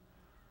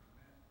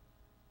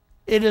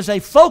 It is a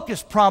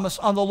focused promise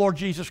on the Lord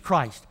Jesus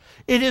Christ.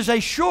 It is a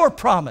sure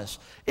promise.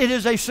 It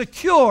is a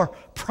secure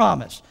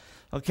promise.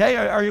 Okay,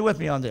 are you with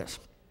me on this?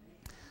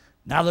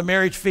 Now the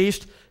marriage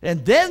feast,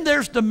 and then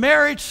there's the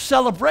marriage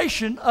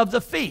celebration of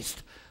the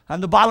feast.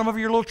 On the bottom of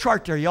your little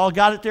chart there, you all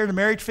got it there, the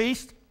marriage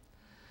feast?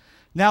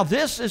 Now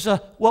this is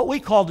what we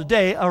call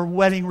today a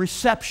wedding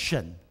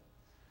reception.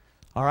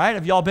 All right,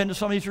 have y'all been to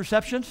some of these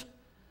receptions?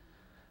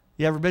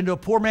 You ever been to a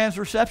poor man's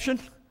reception?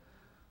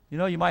 You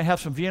know, you might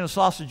have some Vienna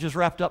sausages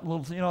wrapped up in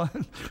little,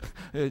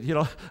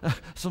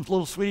 some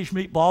little Swedish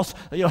meatballs,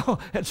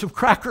 and some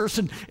crackers,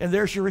 and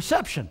there's your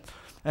reception.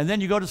 And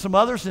then you go to some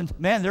others, and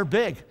man, they're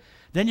big.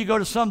 Then you go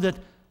to some that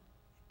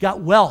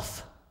got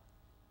wealth.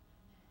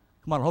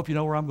 Come on, I hope you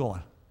know where I'm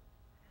going.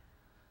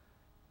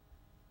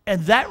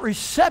 And that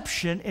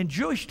reception in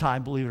Jewish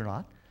time, believe it or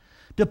not,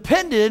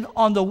 depended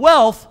on the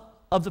wealth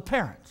of the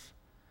parents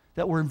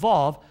that were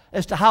involved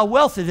as to how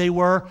wealthy they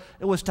were.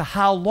 It was to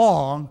how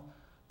long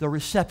the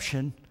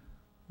reception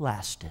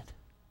lasted.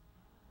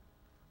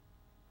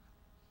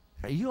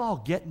 Are you all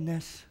getting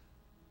this?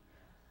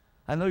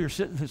 I know you're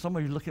sitting there, some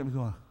of you looking at me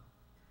going,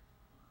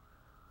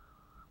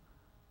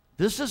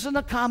 This isn't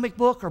a comic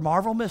book or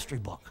Marvel mystery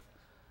book.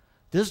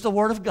 This is the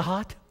Word of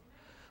God.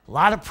 A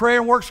lot of prayer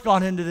and work's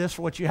gone into this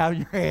for what you have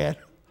in your hand.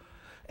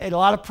 And a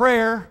lot of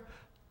prayer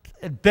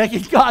and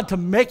begging God to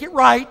make it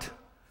right,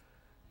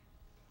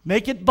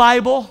 make it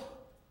Bible,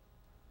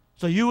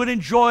 so you would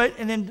enjoy it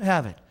and then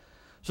have it.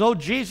 So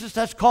Jesus,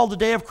 that's called the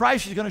day of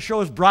Christ. He's going to show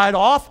his bride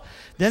off.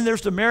 Then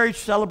there's the marriage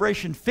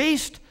celebration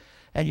feast.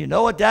 And you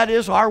know what that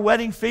is? Our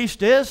wedding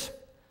feast is?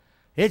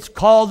 It's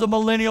called the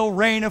millennial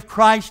reign of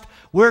Christ.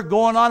 We're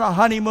going on a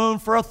honeymoon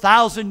for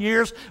 1,000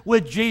 years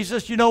with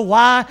Jesus. You know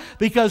why?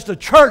 Because the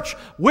church,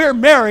 we're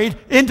married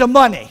into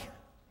money.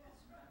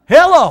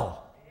 Hello.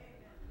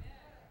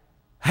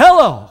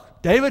 Hello,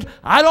 David.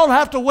 I don't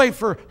have to wait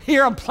for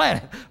here on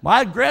planet.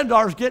 My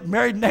granddaughter's getting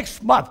married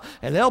next month,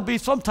 and there'll be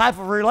some type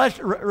of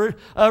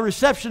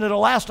reception that'll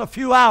last a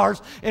few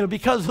hours, and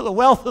because of the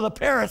wealth of the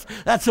parents,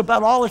 that's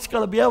about all it's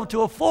going to be able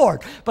to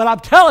afford. But I'm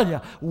telling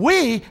you,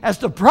 we, as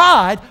the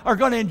bride, are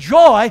going to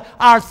enjoy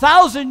our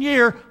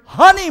 1,000-year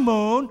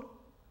honeymoon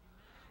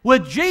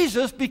with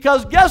Jesus,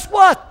 because guess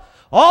what?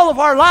 All of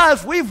our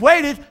lives, we've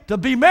waited to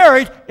be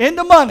married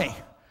into money,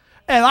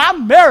 and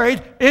I'm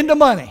married into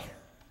money.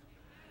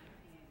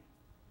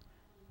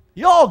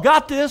 You all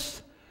got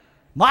this?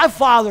 My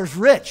father's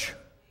rich.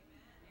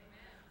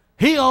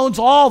 He owns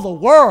all the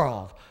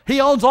world. He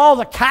owns all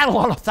the cattle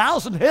on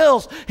 1,000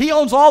 hills. He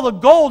owns all the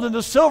gold and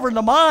the silver and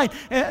the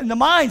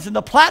mines and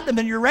the platinum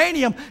and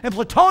uranium and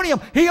plutonium.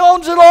 He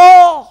owns it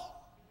all.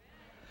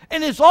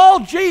 And it's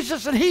all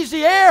Jesus, and he's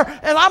the heir,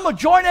 and I'm a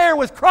joint heir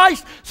with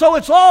Christ, so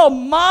it's all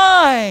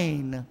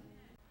mine.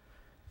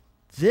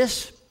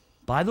 This,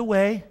 by the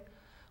way,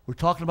 we're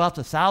talking about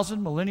the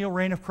 1,000 millennial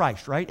reign of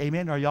Christ, right?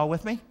 Amen? Are y'all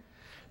with me?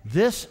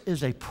 This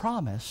is a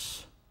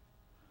promise,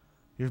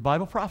 here's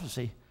Bible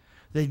prophecy,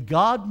 that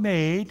God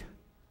made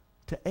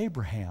to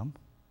Abraham,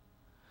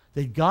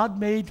 that God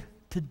made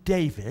to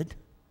David,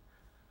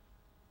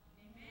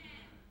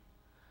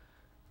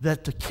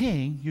 that the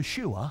king,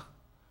 Yeshua,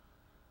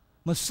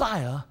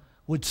 Messiah,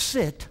 would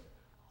sit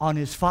on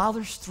his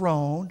father's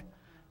throne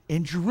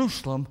in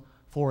Jerusalem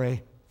for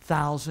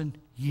 1,000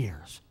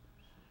 years.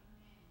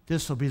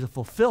 This will be the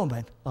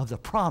fulfillment of the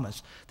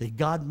promise that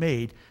God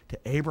made to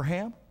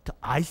Abraham, to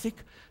Isaac,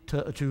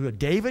 to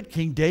David,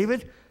 King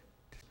David.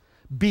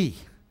 B,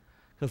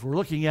 because we're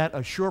looking at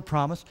a sure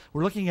promise.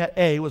 We're looking at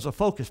A was a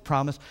focused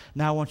promise.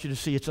 Now I want you to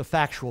see it's a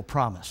factual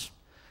promise.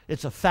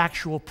 It's a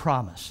factual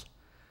promise.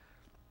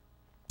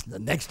 The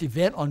next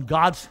event on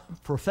God's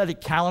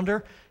prophetic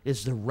calendar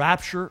is the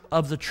rapture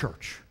of the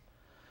church.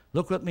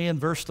 Look with me in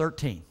verse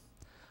 13.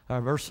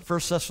 1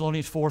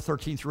 Thessalonians 4,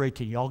 13 through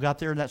 18. You all got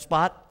there in that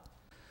spot?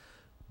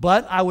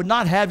 But I would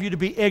not have you to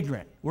be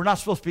ignorant. We're not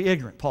supposed to be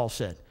ignorant, Paul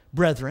said.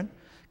 Brethren,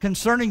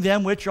 concerning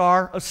them which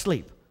are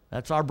asleep.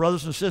 That's our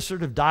brothers and sisters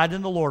who have died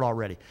in the Lord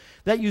already.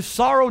 That you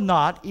sorrow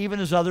not,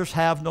 even as others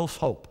have no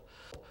hope.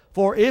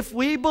 For if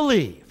we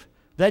believe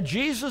that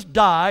Jesus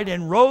died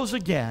and rose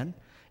again,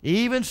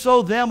 even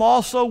so them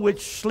also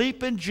which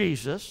sleep in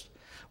Jesus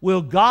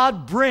will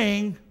God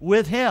bring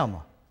with him.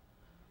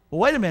 Well,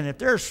 wait a minute. If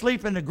they're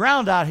asleep in the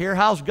ground out here,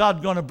 how's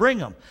God going to bring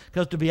them?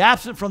 Because to be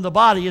absent from the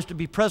body is to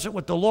be present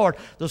with the Lord,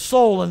 the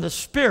soul and the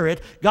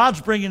spirit.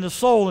 God's bringing the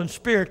soul and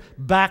spirit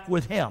back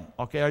with him.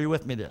 Okay, are you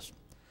with me this?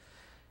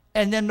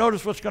 And then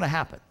notice what's going to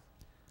happen.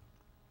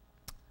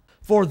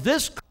 For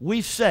this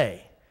we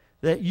say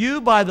that you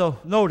by the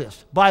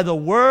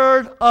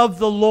word of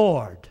the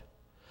Lord,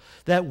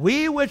 that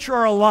we which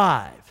are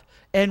alive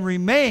and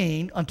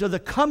remain unto the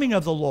coming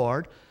of the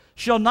Lord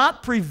shall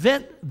not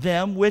prevent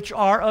them which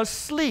are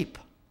asleep.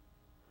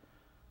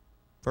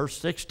 Verse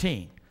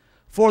 16.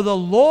 For the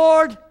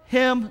Lord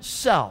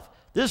himself,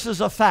 this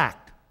is a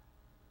fact.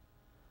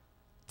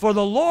 For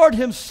the Lord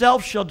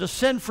himself shall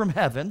descend from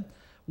heaven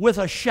with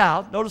a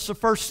shout. Notice the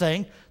first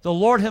thing, the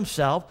Lord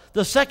himself.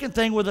 The second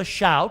thing, with a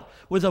shout,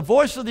 with the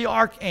voice of the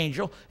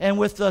archangel, and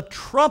with the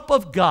trump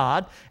of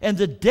God. And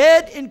the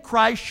dead in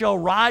Christ shall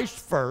rise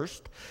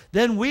first.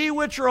 Then we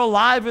which are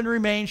alive and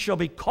remain shall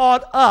be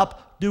caught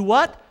up. Do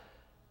what?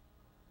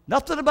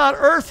 Nothing about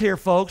earth here,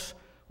 folks.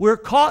 We're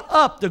caught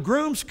up. The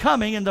groom's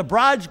coming and the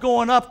bride's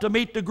going up to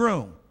meet the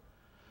groom.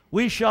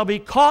 We shall be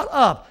caught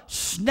up,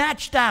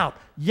 snatched out,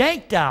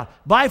 yanked out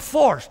by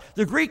force.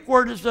 The Greek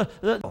word is the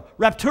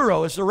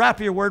rapturo, is the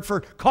rapier word for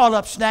caught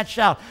up, snatched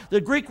out.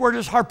 The Greek word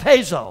is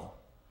harpazo. All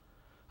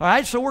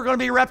right, so we're going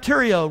to be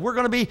rapturioed. We're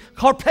going to be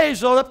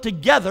harpazoed up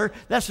together.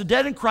 That's the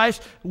dead in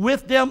Christ,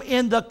 with them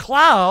in the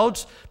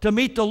clouds to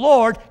meet the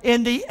Lord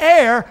in the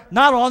air,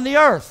 not on the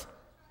earth.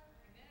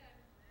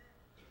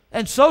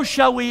 And so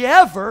shall we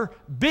ever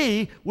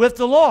be with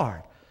the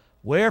Lord.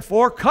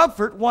 Wherefore,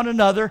 comfort one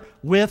another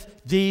with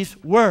these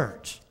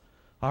words.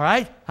 All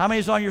right? How many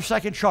is on your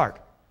second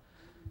chart?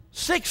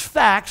 6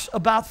 facts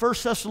about 1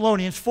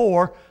 Thessalonians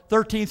 4,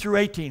 13 through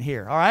 18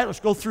 here. All right?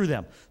 Let's go through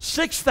them.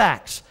 6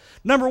 facts.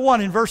 Number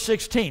 1 in verse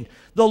 16.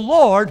 The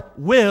Lord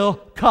will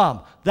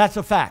come. That's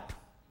a fact.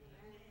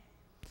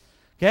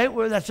 Okay?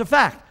 Well, that's a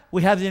fact.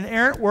 We have the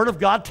inerrant word of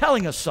God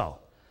telling us so.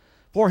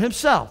 For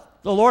himself,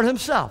 the Lord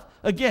himself,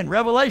 Again,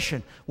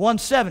 Revelation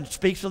 1:7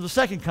 speaks of the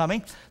second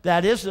coming.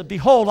 That is, that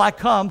behold, I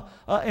come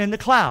in the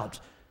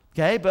clouds.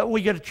 Okay, but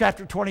we get to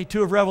chapter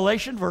 22 of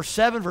Revelation, verse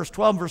 7, verse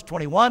 12, and verse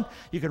 21.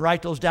 You can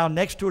write those down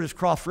next to it as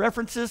cross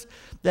references,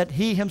 that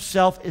he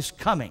himself is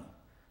coming.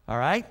 All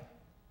right?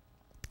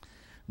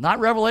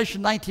 Not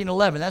Revelation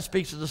 19:11. That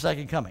speaks of the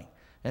second coming.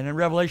 And in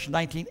Revelation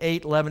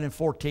 19:8, 11, and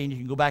 14, you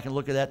can go back and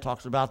look at that. It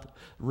talks about the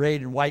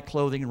arrayed in white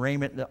clothing and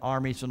raiment, and the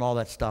armies and all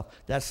that stuff.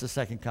 That's the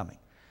second coming.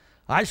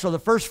 All right, so the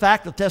first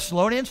fact of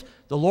Thessalonians,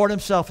 the Lord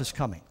himself is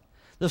coming.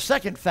 The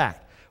second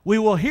fact, we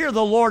will hear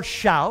the Lord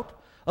shout,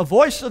 a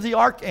voice of the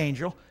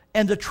archangel,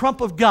 and the trump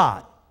of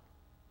God.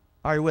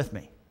 Are you with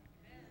me?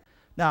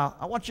 Now,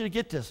 I want you to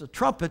get this. The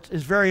trumpet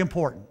is very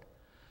important.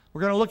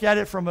 We're going to look at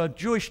it from a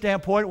Jewish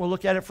standpoint. We'll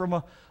look at it from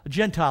a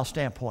Gentile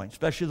standpoint,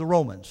 especially the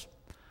Romans.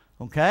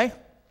 Okay?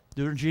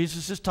 During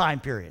Jesus' time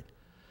period.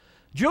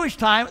 Jewish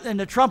time, and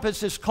the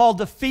trumpets is called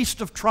the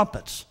Feast of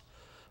Trumpets.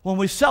 When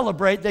we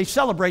celebrate, they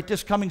celebrate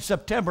this coming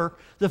September,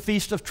 the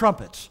Feast of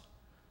Trumpets.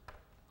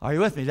 Are you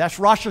with me? That's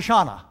Rosh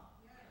Hashanah,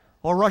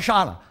 or Rosh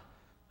Hashanah.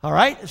 All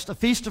right? It's the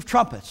Feast of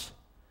Trumpets.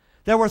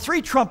 There were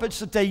 3 trumpets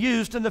that they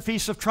used in the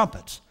Feast of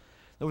Trumpets.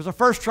 There was a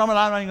first trumpet,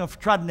 I don't even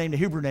try to name the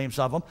Hebrew names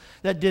of them,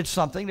 that did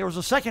something. There was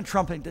a second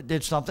trumpet that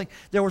did something.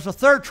 There was a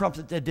third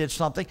trumpet that did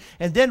something.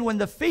 And then when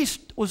the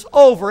feast was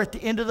over, at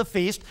the end of the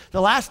feast,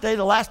 the last day,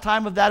 the last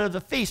time of that of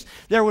the feast,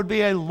 there would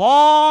be a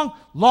long,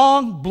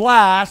 long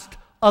blast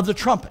of the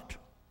trumpet,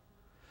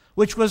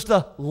 which was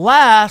the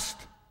last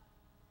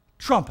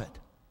trumpet.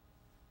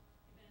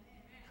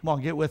 Come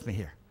on, get with me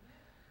here.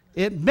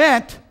 It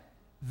meant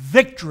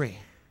victory.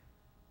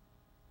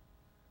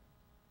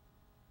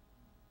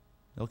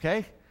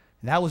 Okay?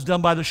 And that was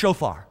done by the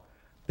shofar.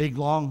 Big,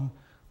 long.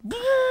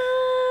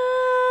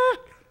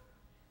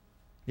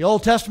 The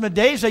Old Testament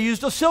days, they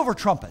used a silver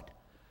trumpet.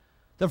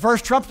 The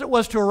first trumpet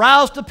was to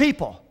arouse the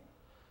people.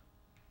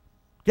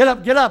 Get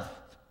up, get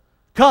up.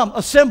 Come,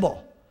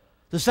 assemble.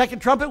 The second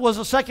trumpet was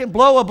a second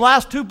blow, a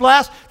blast, 2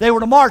 blasts. They were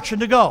to march and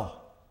to go.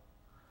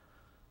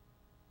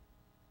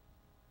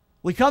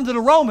 We come to the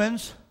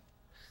Romans.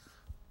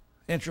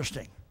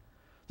 Interesting.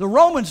 The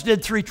Romans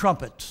did 3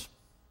 trumpets.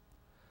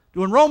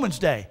 During Romans'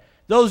 day.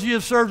 Those of you who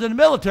have served in the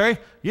military,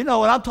 you know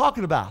what I'm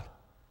talking about.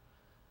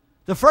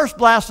 The first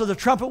blast of the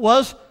trumpet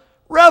was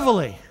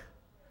Reveille.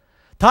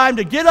 Time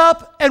to get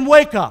up and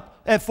wake up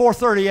at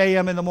 4:30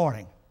 a.m. in the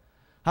morning.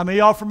 How many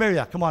of y'all familiar with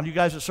that? Come on, you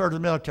guys that served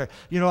in the military.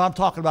 You know what I'm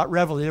talking about,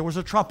 Reveille. There was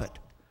a trumpet.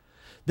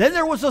 Then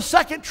there was a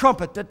second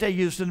trumpet that they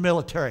used in the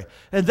military.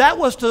 And that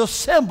was to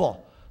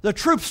assemble the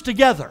troops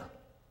together.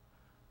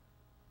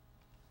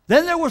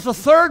 Then there was a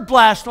third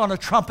blast on a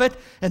trumpet,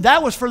 and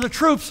that was for the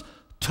troops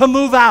to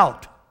move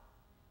out.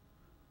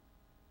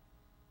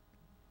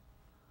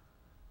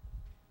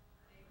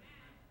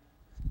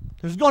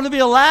 There's going to be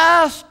a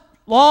last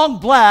long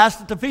blast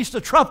at the Feast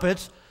of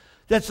Trumpets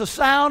that's a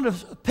sound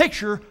of a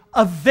picture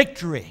of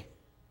victory.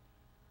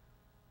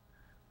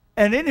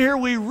 And in here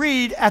we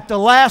read at the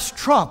last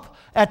trump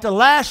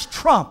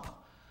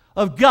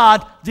of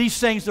God, these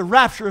things, the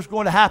rapture is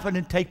going to happen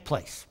and take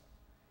place.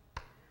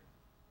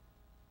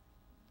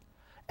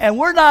 And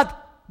we're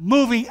not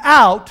moving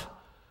out,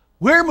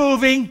 we're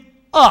moving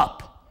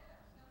up.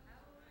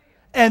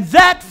 And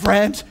that,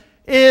 friends,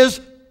 is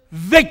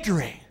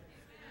victory.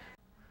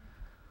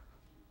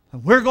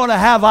 And we're going to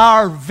have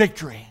our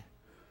victory.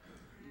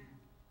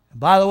 And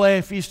by the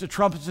way, Feast of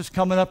Trumpets is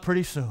coming up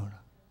pretty soon.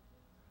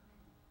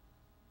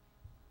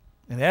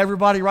 And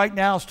everybody right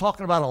now is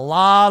talking about a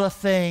lot of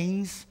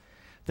things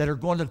that are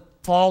going to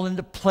fall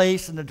into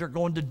place and that they're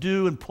going to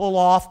do and pull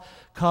off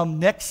come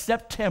next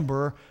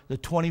September the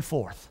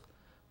 24th,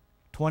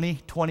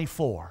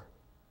 2024.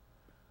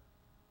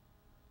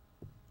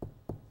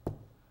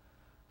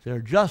 There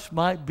just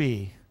might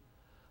be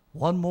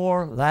one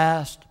more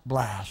last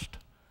blast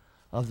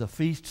of the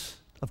Feast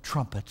of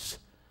Trumpets,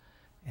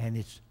 and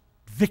it's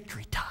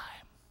victory time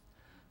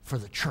for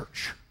the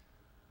church,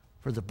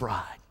 for the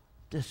bride.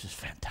 This is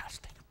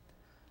fantastic.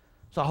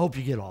 So I hope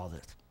you get all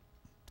this.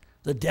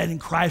 The dead in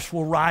Christ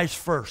will rise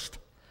first.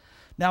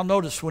 Now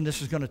notice when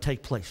this is going to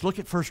take place. Look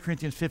at 1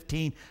 Corinthians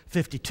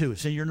 15:52.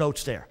 It's in your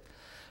notes there.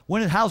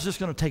 How's this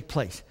going to take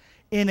place?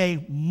 In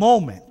a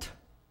moment,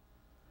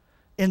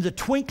 in the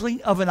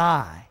twinkling of an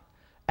eye,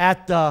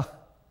 there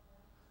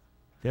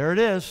it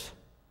is.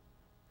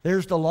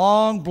 There's the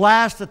long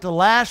blast at the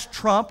last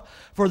trump,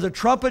 for the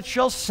trumpet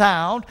shall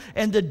sound,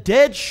 and the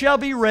dead shall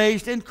be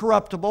raised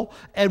incorruptible,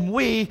 and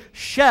we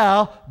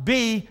shall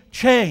be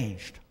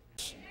changed.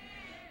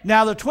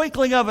 Now, the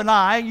twinkling of an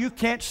eye, you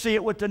can't see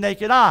it with the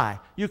naked eye.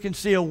 You can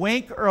see a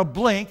wink or a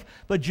blink,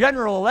 but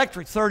General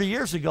Electric 30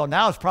 years ago,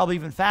 now it's probably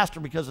even faster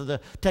because of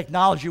the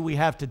technology we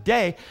have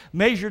today,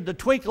 measured the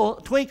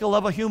twinkle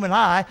of a human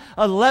eye,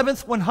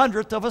 11th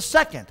 100th of a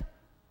second.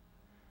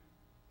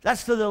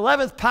 That's to the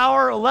 11th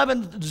power,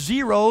 11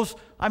 zeros.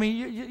 I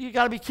mean, you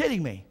got to be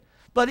kidding me.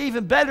 But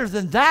even better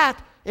than that,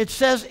 it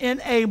says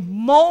in a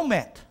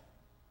moment.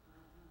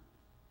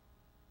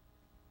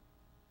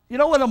 You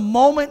know what a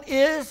moment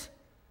is?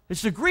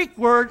 It's the Greek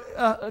word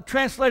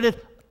translated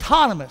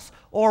autonomous,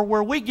 or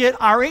where we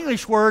get our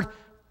English word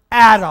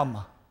atom.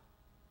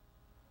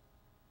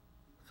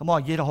 Come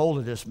on, get a hold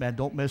of this, man.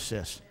 Don't miss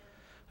this.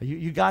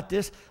 You got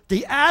this?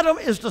 The atom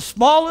is the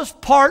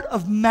smallest part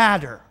of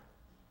matter.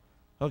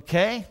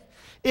 Okay?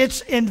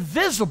 It's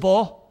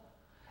invisible,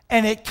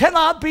 and it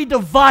cannot be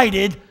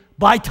divided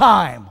by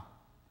time.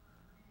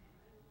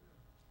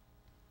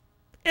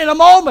 In a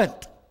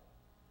moment,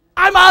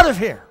 I'm out of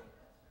here.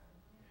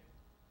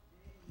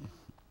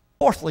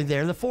 Fourthly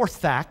there, the fourth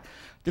fact,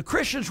 the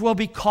Christians will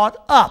be caught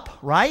up,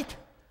 right?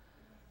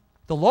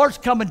 The Lord's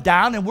coming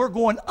down, and we're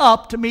going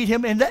up to meet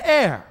him in the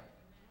air.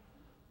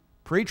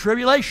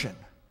 Pre-tribulation.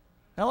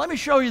 Now let me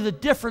show you the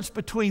difference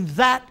between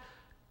that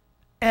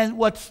and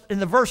what's in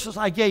the verses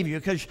I gave you,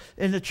 because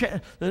in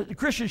the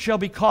Christians shall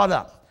be caught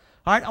up.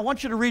 All right, I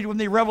want you to read with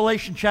me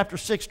Revelation chapter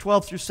 6,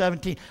 12 through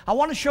 17. I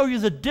want to show you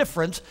the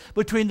difference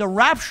between the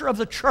rapture of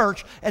the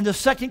church and the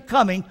second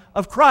coming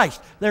of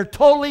Christ. They're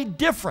totally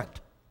different.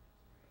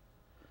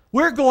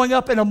 We're going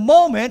up in a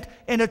moment,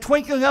 in a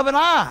twinkling of an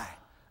eye,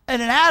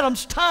 and in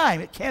Adam's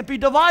time. It can't be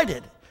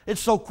divided.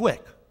 It's so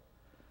quick.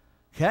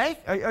 Okay?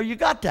 You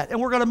got that? And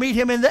we're going to meet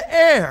him in the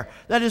air.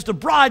 That is, the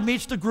bride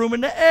meets the groom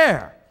in the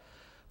air.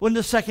 When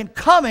the second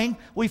coming,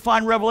 we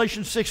find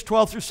Revelation 6,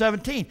 12 through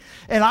 17.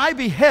 And I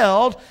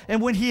beheld,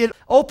 and when he had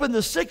opened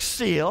the sixth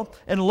seal,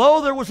 and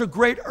lo, there was a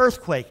great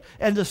earthquake,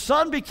 and the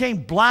sun became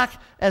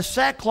black as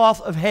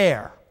sackcloth of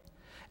hair.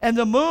 And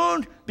the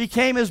moon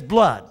became as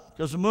blood,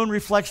 because the moon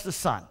reflects the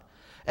sun.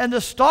 And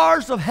the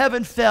stars of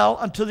heaven fell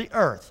unto the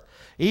earth,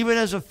 even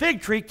as a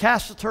fig tree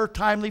casteth her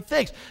timely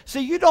figs.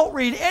 See, you don't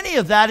read any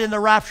of that in the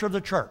rapture of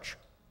the church.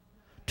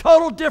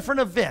 Total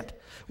different event,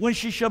 when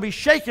she shall be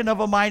shaken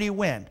of a mighty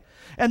wind.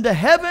 And the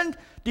heaven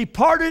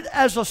departed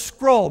as a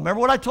scroll. Remember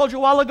what I told you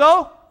a while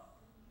ago?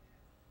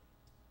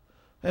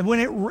 And when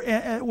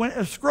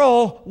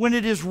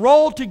it is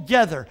rolled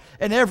together,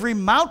 and every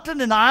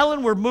mountain and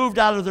island were moved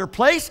out of their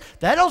place.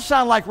 That don't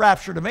sound like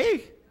rapture to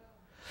me.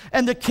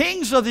 And the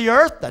kings of the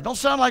earth, that don't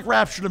sound like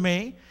rapture to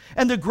me.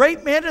 And the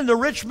great men and the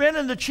rich men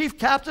and the chief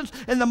captains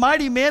and the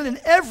mighty men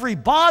and every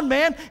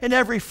bondman and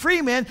every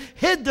free man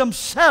hid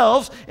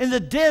themselves in the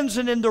dens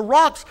and in the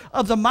rocks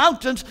of the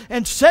mountains,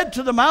 and said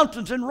to the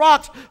mountains and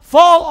rocks,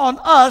 fall on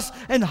us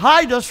and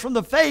hide us from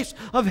the face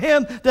of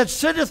him that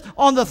sitteth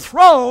on the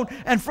throne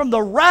and from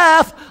the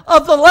wrath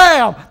of the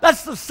Lamb.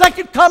 That's the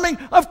second coming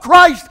of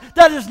Christ.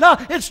 That is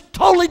not, it's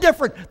totally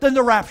different than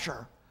the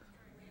rapture.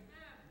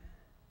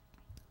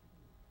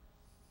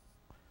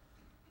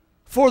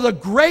 For the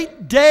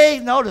great day,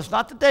 notice,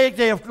 not the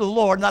day of the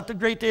Lord, not the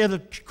great day of the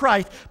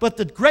Christ, but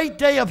the great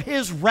day of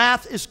his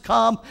wrath is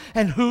come,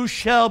 and who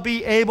shall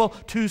be able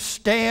to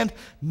stand?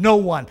 No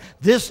one.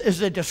 This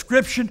is a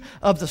description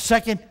of the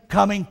second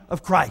coming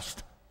of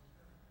Christ.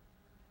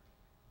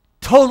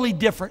 Totally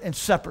different and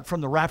separate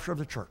from the rapture of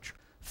the church.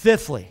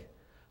 Fifthly,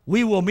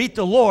 we will meet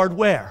the Lord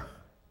where?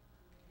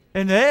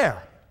 In the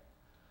air.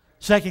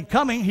 Second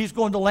coming, he's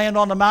going to land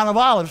on the Mount of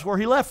Olives where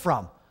he left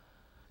from.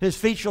 His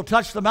feet shall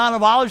touch the Mount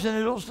of Olives, and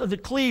it'll the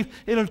cleave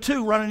into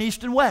two, running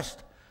east and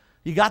west.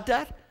 You got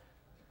that?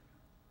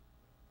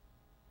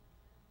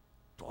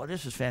 Oh,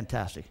 this is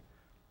fantastic.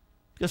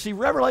 You see,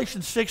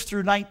 Revelation 6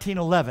 through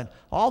 19:11,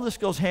 all this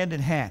goes hand in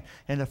hand.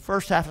 And the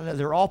first half of it,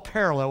 they're all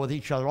parallel with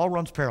each other. All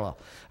runs parallel.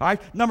 All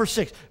right, number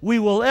 6, we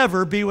will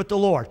ever be with the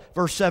Lord.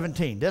 Verse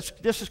 17.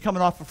 This is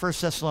coming off of 1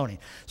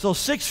 Thessalonians. So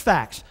 6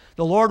 facts.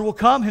 The Lord will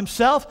come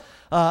himself.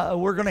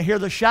 We're going to hear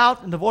the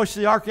shout and the voice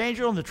of the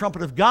archangel and the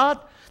trumpet of God.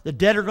 The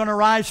dead are going to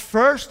rise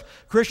first.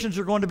 Christians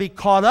are going to be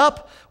caught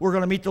up. We're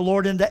going to meet the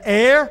Lord in the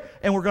air,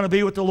 and we're going to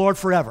be with the Lord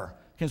forever.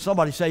 Can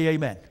somebody say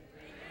amen?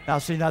 Now,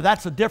 see,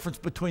 that's the difference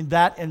between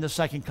that and the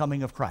second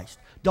coming of Christ.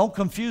 Don't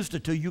confuse the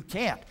two. You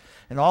can't.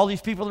 And all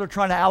these people that are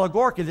trying to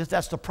allegorically this,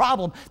 that's the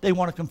problem. They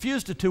want to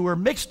confuse the two or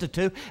mix the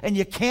two, and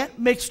you can't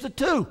mix the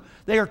two.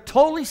 They are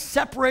totally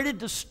separated,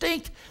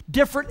 distinct,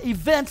 different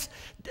events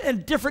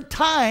and different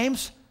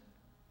times,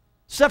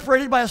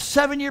 separated by a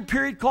 7-year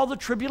period called the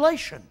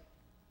tribulation.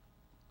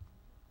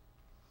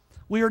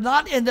 We are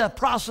not in the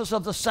process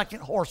of the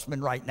second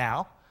horseman right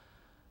now.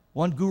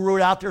 One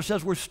guru out there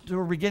says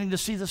we're beginning to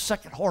see the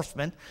second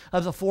horseman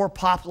of the four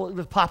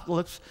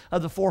apocalypse,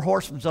 of the four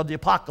horsemen of the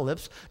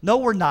apocalypse. No,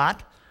 we're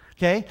not.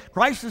 Okay?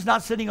 Christ is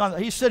not sitting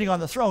on, he's sitting on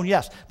the throne,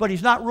 yes, but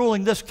he's not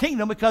ruling this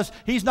kingdom because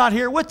he's not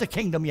here with the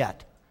kingdom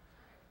yet.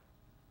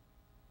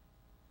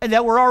 And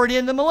that we're already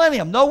in the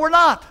millennium. No, we're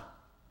not.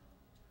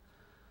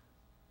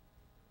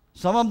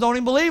 Some of them don't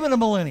even believe in the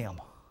millennium.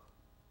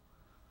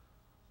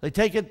 They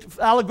take it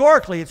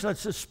allegorically.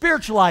 It's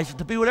spiritualize it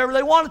to be whatever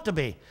they want it to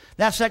be.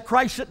 That's that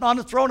Christ sitting on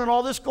the throne and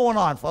all this going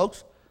on,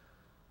 folks.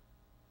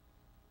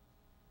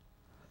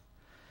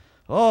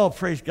 Oh,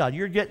 praise God.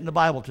 You're getting the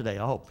Bible today,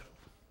 I hope.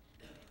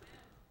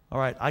 All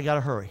right, I got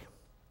to hurry.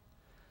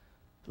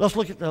 Let's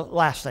look at the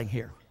last thing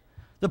here.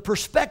 The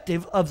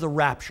perspective of the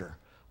rapture.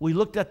 We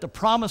looked at the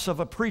promise of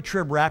a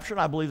pre-trib rapture,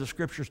 and I believe the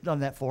Scripture's done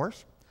that for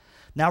us.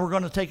 Now we're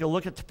going to take a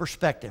look at the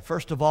perspective.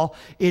 First of all,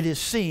 it is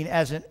seen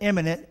as an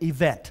imminent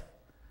event.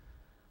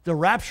 The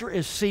rapture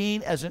is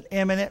seen as an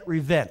imminent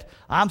event.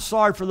 I'm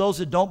sorry for those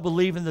that don't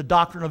believe in the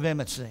doctrine of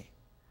imminency.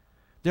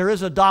 There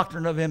is a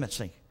doctrine of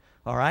imminency,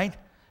 all right?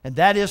 And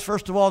that is,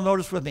 first of all,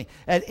 notice with me,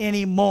 at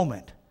any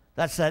moment.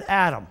 That's that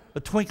atom, the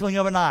twinkling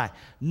of an eye.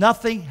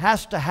 Nothing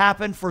has to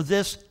happen for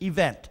this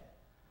event.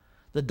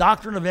 The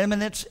doctrine of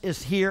imminence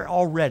is here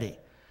already.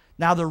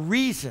 Now, the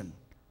reason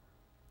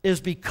is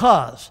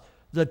because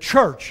the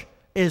church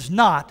is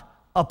not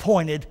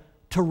appointed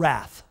to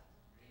wrath.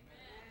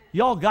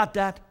 Y'all got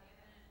that?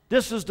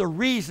 This is the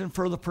reason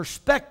for the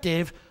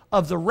perspective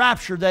of the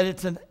rapture, that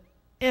it's an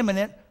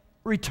imminent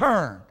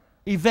return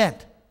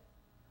event.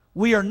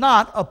 We are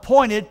not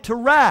appointed to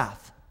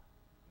wrath.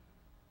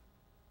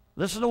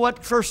 Listen to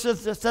what 1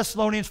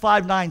 Thessalonians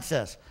 5:9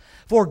 says.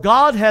 For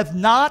God hath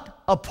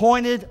not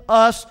appointed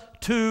us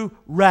to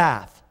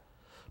wrath,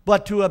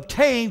 but to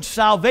obtain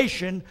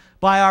salvation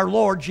by our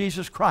Lord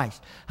Jesus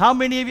Christ. How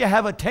many of you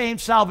have attained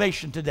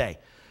salvation today?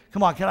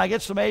 Come on, can I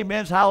get some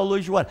amens?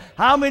 Hallelujah. What?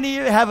 How many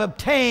of you have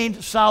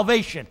obtained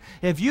salvation?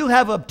 If you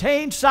have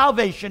obtained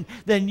salvation,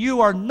 then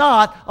you are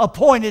not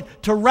appointed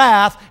to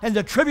wrath, and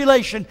the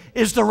tribulation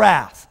is the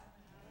wrath.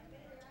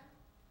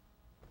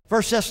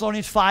 1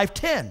 Thessalonians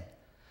 5:10.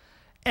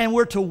 And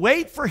we're to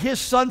wait for his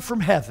Son from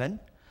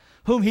heaven,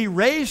 whom he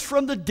raised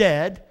from the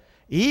dead,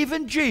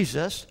 even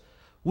Jesus,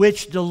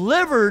 which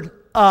delivered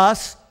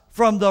us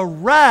from the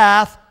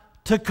wrath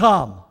to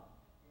come.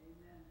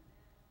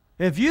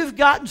 If you've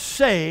gotten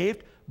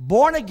saved,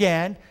 born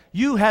again,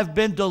 you have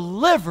been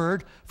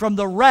delivered from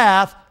the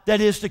wrath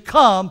that is to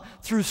come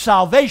through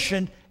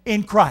salvation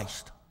in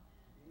Christ.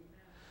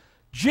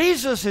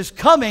 Jesus is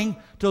coming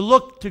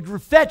to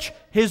fetch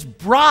his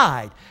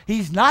bride.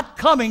 He's not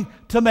coming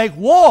to make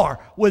war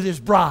with his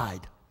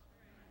bride.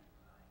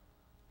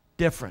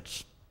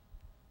 Difference.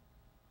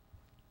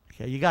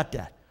 Okay, you got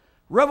that.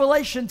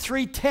 Revelation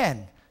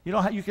 3:10.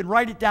 You can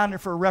write it down there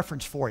for a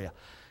reference for you.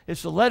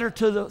 It's a letter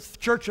to the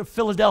church of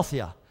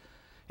Philadelphia.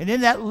 And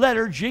in that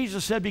letter,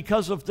 Jesus said,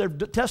 because of their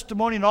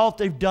testimony and all that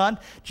they've done,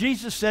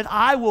 Jesus said,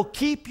 I will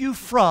keep you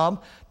from,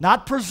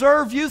 not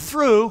preserve you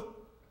through.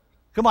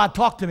 Come on,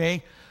 talk to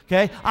me.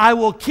 Okay? I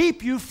will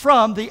keep you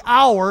from the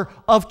hour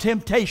of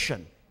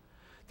temptation.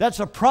 That's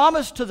a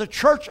promise to the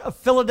church of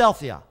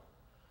Philadelphia.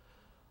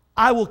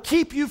 I will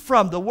keep you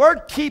from. The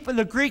word keep in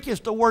the Greek is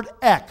the word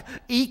ek.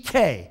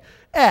 E-K.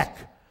 Ek.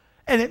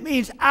 And it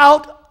means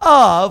out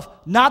of,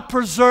 not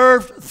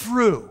preserved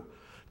through.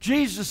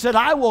 Jesus said,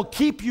 I will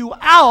keep you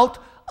out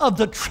of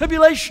the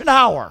tribulation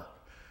hour.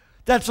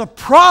 That's a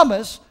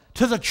promise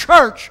to the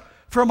church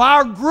from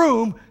our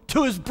groom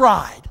to his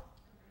bride.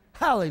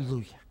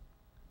 Hallelujah.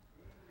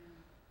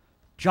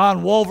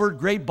 John Walvoord,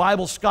 great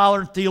Bible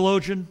scholar,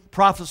 theologian,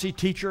 prophecy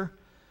teacher,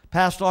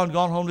 passed on,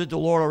 gone home to the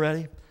Lord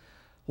already.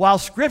 While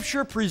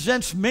Scripture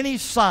presents many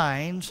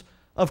signs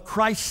of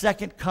Christ's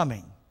second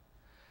coming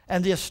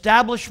and the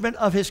establishment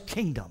of his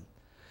kingdom,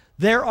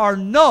 there are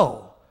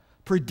no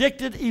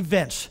predicted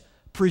events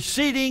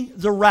preceding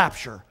the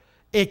rapture.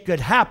 It could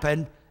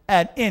happen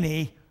at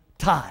any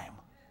time.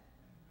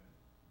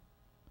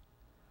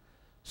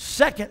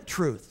 Second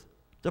truth,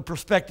 the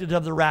perspective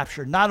of the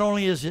rapture. Not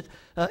only is it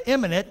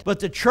imminent, but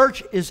the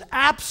church is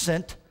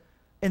absent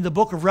in the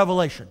book of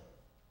Revelation.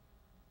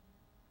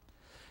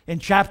 In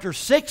chapter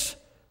 6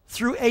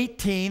 through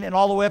 18 and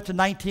all the way up to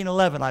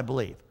 19:11, I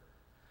believe,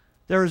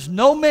 there is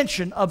no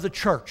mention of the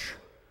church.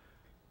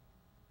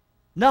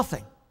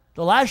 Nothing.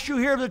 The last you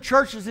hear of the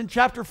church is in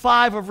chapter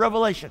 5 of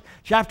Revelation.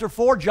 Chapter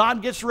 4, John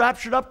gets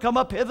raptured up, come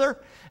up hither,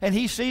 and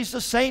he sees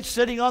the saints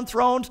sitting on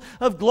thrones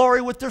of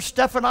glory with their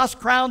Stephanos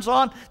crowns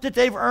on that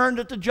they've earned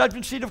at the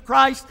judgment seat of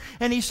Christ.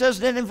 And he says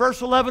then in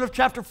verse 11 of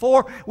chapter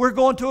 4, we're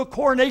going to a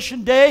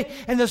coronation day,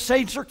 and the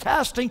saints are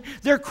casting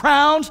their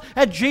crowns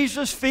at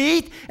Jesus'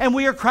 feet, and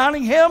we are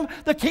crowning him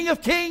the King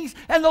of Kings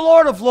and the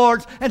Lord of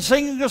Lords, and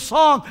singing a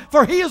song,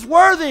 for he is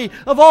worthy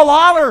of all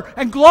honor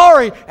and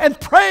glory and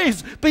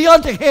praise be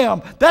unto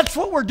him. That's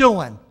what we're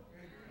doing.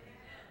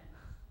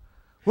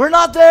 We're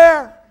not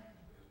there.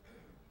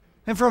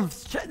 And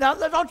now,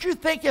 don't you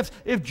think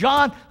if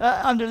John,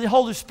 under the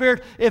Holy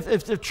Spirit,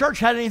 if the church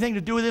had anything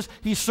to do with this,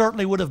 he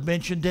certainly would have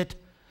mentioned it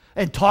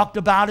and talked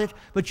about it.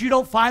 But you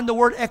don't find the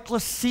word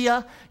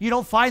ecclesia. You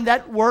don't find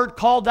that word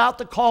called out,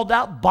 the called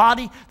out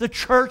body, the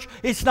church.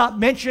 It's not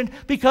mentioned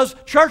because,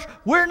 church,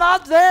 we're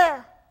not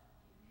there.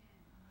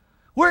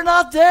 We're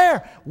not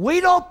there. We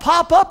don't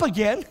pop up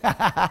again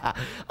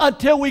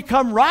until we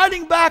come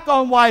riding back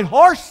on white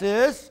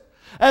horses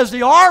as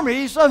the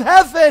armies of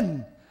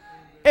heaven.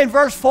 In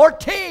verse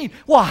 14,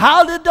 well,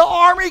 how did the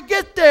army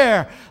get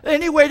there?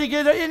 Any way to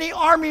get any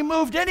army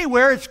moved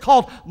anywhere, it's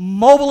called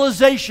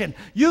mobilization.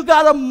 You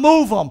got to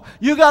move them.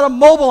 You got to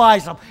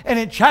mobilize them. And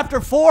in chapter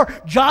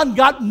 4, John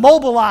got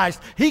mobilized.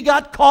 He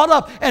got caught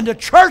up, and the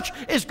church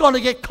is going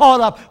to get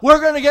caught up.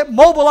 We're going to get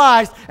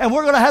mobilized, and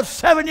we're going to have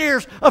 7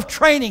 years of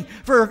training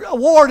for a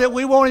war that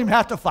we won't even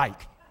have to fight.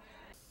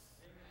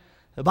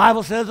 The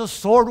Bible says the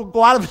sword will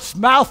go out of his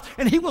mouth,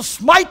 and he will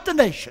smite the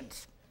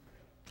nations,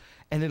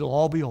 and it'll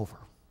all be over.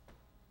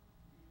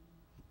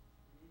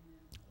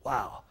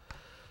 Wow.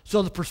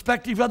 So the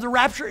perspective of the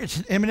rapture, it's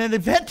an imminent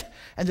event,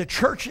 and the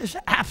church is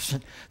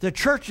absent. The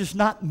church is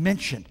not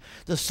mentioned.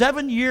 The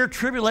 7-year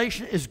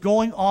tribulation is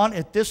going on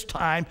at this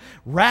time.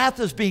 Wrath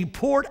is being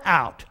poured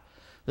out.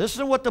 This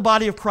is what the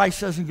body of Christ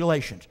says in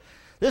Galatians.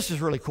 This is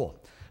really cool.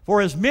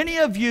 For as many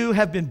of you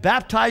have been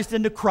baptized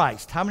into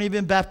Christ. How many have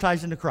been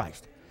baptized into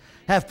Christ?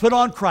 Have put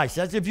on Christ.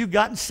 That's if you've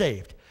gotten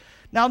saved.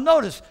 Now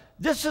notice,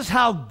 this is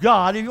how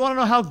God, if you want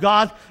to know how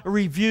God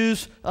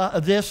reviews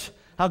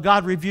how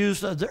God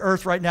reviews the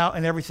earth right now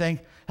and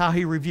everything, how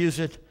he reviews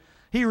it.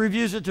 He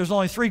reviews it, there's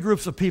only 3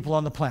 groups of people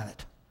on the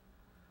planet.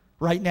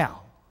 Right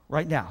now.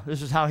 Right now.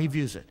 This is how he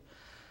views it.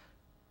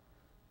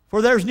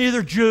 For there's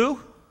neither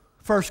Jew,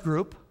 first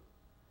group.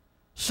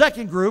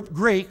 Second group,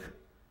 Greek.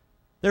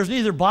 There's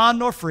neither bond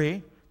nor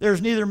free.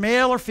 There's neither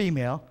male or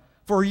female.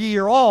 For ye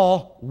are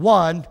all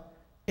one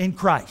in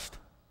Christ.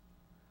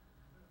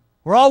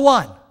 We're all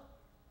one.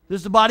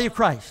 This is the body of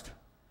Christ.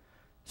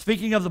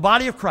 Speaking of the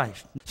body of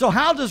Christ. So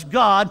how does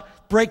God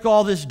break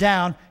all this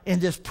down in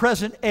this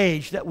present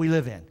age that we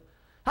live in?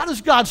 How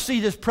does God see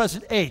this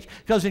present age?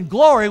 Because in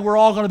glory, we're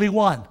all going to be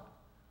one.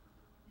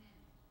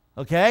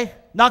 Okay?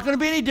 Not going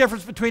to be any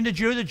difference between the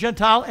Jew, the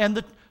Gentile, and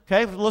the...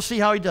 Okay, let's see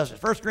how he does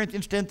it. 1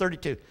 Corinthians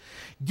 10:32.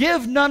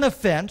 Give none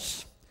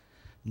offense,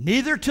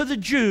 neither to the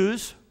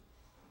Jews,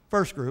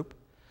 first group,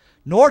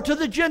 nor to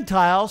the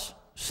Gentiles,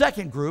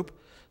 second group,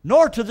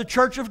 nor to the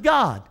church of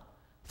God,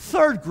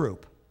 third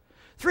group.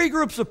 3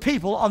 groups of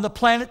people on the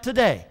planet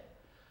today.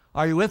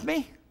 Are you with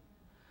me?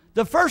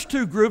 The first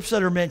 2 groups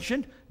that are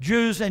mentioned,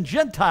 Jews and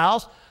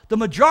Gentiles, the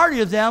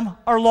majority of them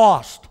are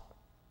lost.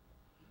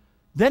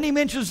 Then he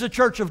mentions the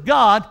church of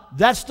God,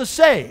 that's the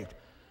saved.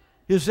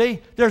 You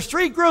see, there's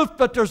 3 groups,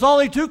 but there's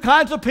only 2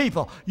 kinds of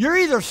people. You're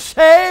either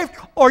saved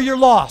or you're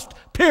lost,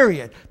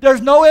 period.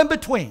 There's no in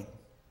between.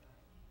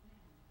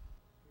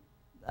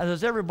 And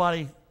does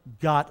everybody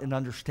got and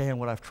understand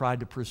what I've tried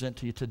to present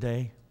to you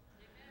today?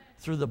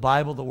 Through the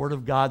Bible, the Word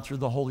of God, through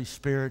the Holy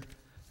Spirit.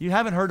 You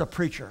haven't heard a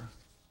preacher.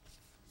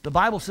 The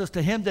Bible says,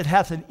 to him that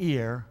hath an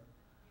ear,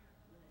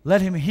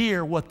 let him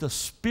hear what the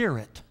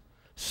Spirit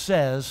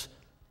says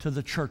to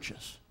the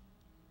churches.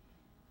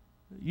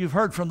 You've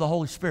heard from the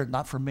Holy Spirit,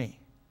 not from me.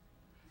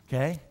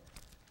 Okay?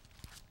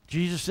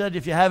 Jesus said,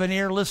 if you have an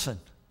ear,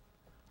 listen.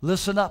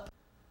 Listen up.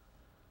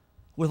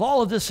 With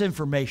all of this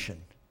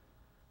information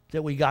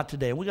that we got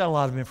today, and we got a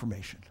lot of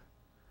information,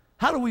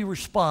 how do we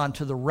respond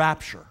to the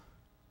rapture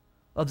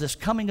of this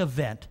coming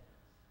event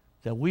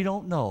that we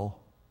don't know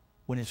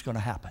when it's going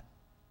to happen?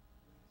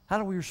 How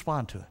do we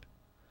respond to it?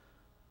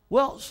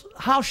 Well,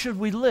 how should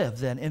we live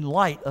then in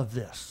light of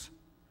this?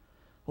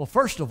 Well,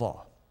 first of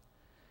all,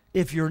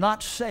 if you're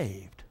not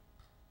saved,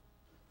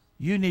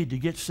 you need to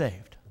get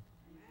saved.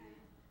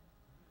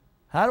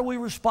 How do we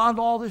respond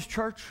to all this,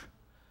 church?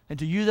 And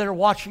to you that are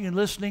watching and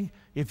listening,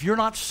 if you're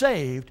not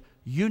saved,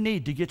 you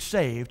need to get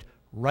saved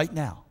right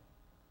now.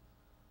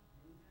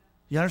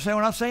 You understand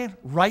what I'm saying?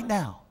 Right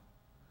now.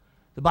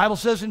 The Bible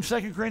says in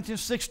 2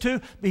 Corinthians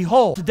 6:2,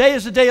 behold, today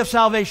is the day of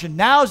salvation.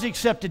 Now is the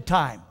accepted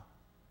time.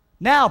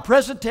 Now,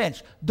 present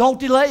tense. Don't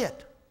delay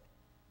it.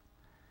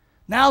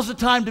 Now's the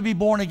time to be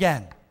born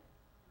again.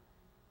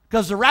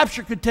 Because the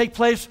rapture could take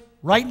place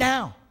right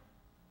now.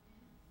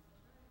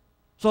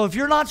 So if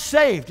you're not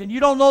saved and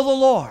you don't know the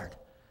Lord,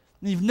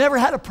 and you've never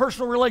had a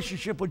personal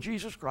relationship with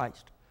Jesus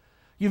Christ,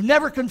 you've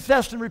never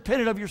confessed and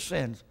repented of your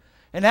sins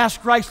and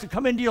asked Christ to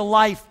come into your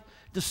life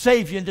to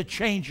save you and to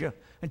change you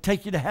and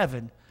take you to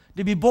heaven,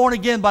 to be born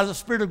again by the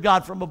Spirit of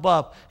God from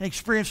above and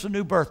experience a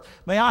new birth,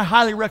 may I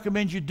highly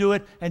recommend you do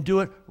it, and do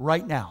it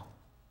right now.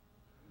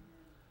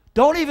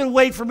 Don't even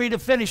wait for me to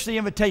finish the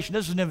invitation.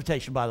 This is an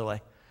invitation, by the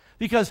way,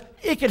 because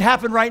it could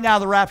happen right now,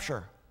 the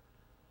rapture.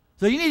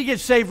 So you need to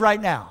get saved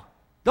right now.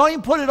 Don't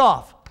even put it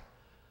off.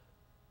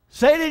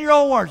 Say it in your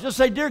own words. Just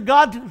say, dear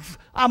God,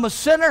 I'm a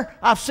sinner.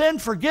 I've sinned.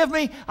 Forgive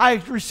me. I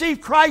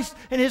received Christ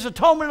and His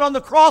atonement on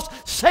the cross.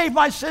 Save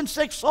my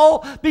sin-sick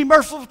soul. Be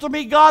merciful to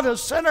me, God, a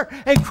sinner,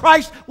 and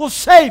Christ will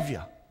save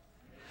you.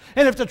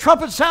 And if the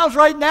trumpet sounds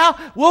right now,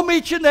 we'll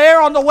meet you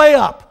there on the way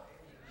up.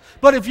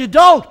 But if you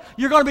don't,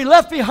 you're going to be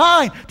left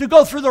behind to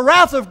go through the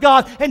wrath of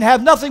God and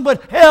have nothing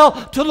but hell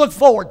to look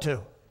forward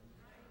to.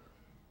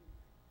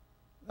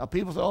 Now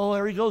people say, oh,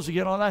 there he goes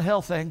again on that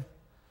hell thing.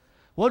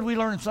 What did we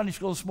learn in Sunday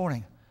school this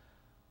morning?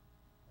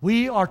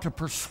 We are to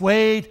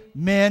persuade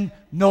men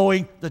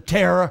knowing the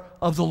terror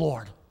of the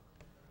Lord.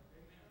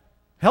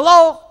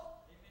 Hello?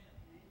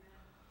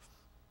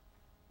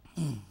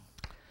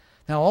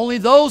 Now, only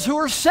those who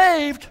are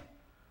saved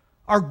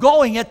are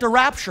going at the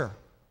rapture.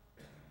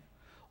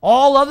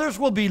 All others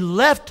will be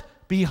left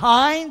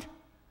behind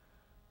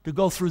to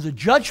go through the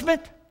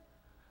judgment,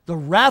 the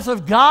wrath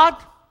of God,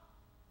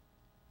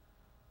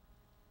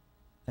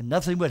 and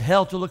nothing but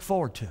hell to look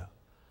forward to.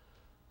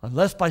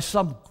 Unless by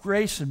some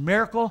grace and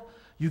miracle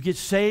you get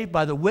saved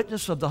by the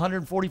witness of the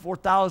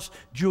 144,000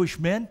 Jewish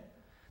men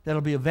that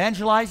will be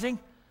evangelizing,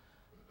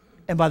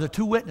 and by the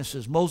 2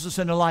 witnesses, Moses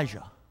and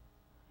Elijah.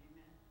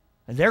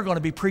 And they're going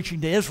to be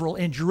preaching to Israel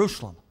in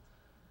Jerusalem.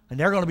 And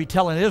they're going to be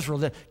telling Israel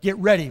that, get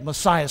ready,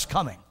 Messiah's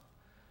coming.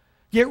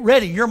 Get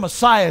ready, your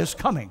Messiah is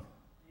coming.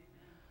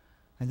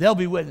 And they'll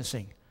be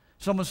witnessing.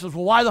 Someone says,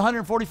 well, why the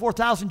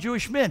 144,000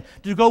 Jewish men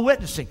to go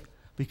witnessing?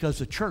 Because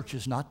the church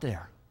is not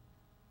there.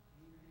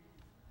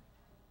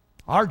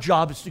 Our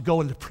job is to go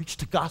and to preach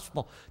the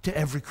gospel to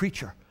every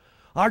creature.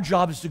 Our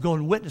job is to go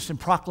and witness and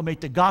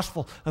proclamate the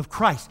gospel of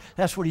Christ.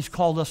 That's what He's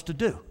called us to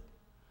do.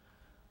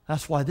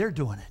 That's why they're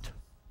doing it.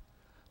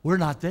 We're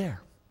not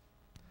there.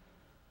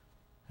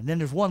 And then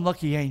there's one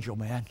lucky angel,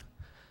 man.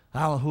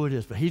 I don't know who it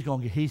is, but he's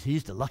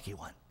the lucky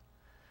one.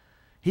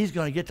 He's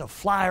going to get to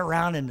fly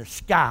around in the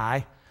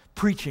sky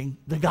preaching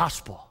the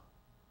gospel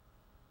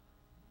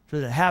to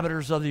the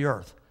inhabitants of the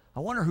earth. I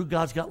wonder who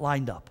God's got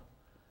lined up.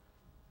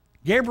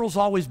 Gabriel's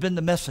always been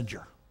the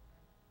messenger.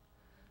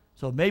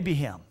 So it may be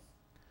him.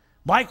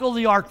 Michael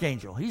the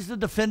archangel. He's the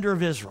defender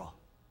of Israel.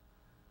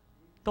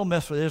 Don't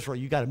mess with Israel.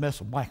 You got to mess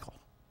with Michael.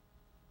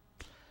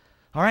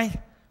 All right?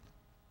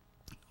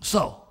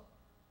 So,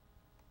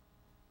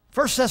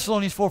 1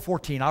 Thessalonians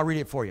 4:14. I'll read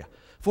it for you.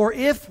 For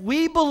if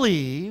we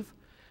believe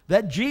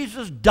that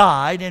Jesus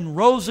died and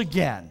rose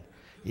again,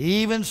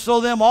 even so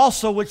them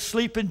also which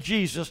sleep in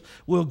Jesus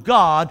will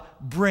God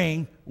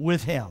bring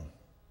with Him.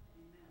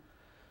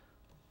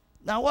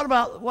 Now, what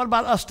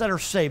about us that are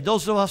saved?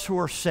 Those of us who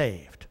are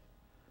saved.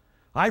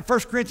 All right, 1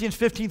 Corinthians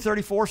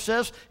 15:34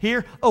 says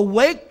here,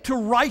 awake to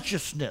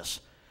righteousness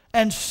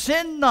and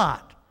sin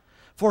not,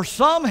 for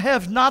some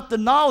have not the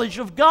knowledge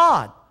of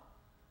God.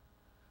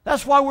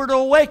 That's why we're to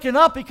awaken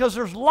up, because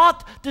there's a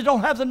lot that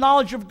don't have the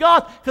knowledge of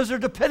God because they're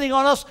depending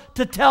on us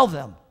to tell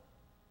them.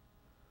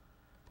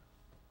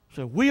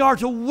 So we are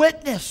to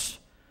witness.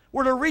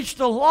 We're to reach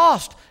the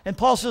lost. And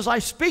Paul says, I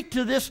speak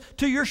to this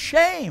to your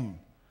shame.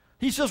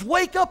 He says,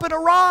 wake up and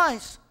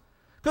arise,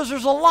 because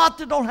there's a lot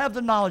that don't have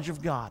the knowledge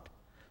of God.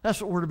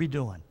 That's what we're to be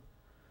doing.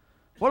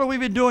 What have we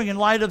been doing in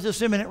light of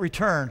this imminent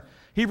return?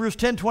 Hebrews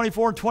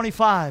 10:24 and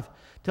 25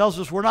 tells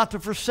us we're not to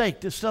forsake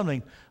the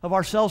assembling of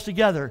ourselves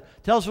together.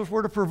 Tells us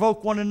we're to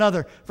provoke one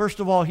another. First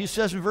of all, he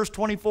says in verse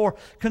 24,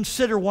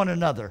 consider one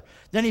another.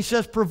 Then he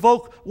says,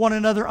 provoke one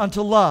another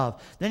unto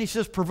love. Then he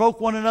says, provoke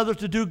one another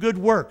to do good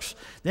works.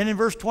 Then in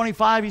verse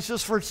 25, he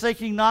says,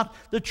 forsaking not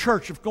the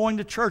church, of going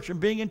to church and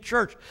being in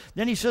church.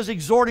 Then he says,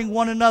 exhorting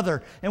one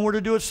another. And we're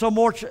to do it so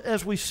much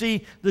as we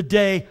see the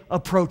day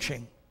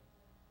approaching.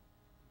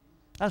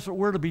 That's what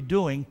we're to be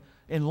doing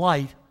in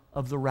light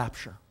of the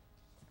rapture.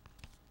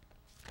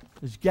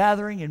 Is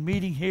gathering and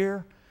meeting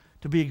here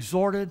to be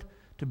exhorted,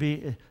 to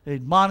be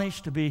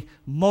admonished, to be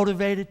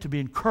motivated, to be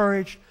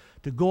encouraged,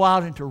 to go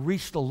out and to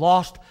reach the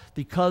lost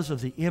because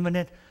of the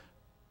imminent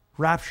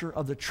rapture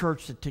of the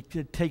church that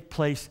could take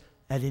place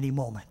at any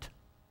moment.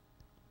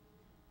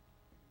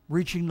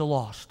 Reaching the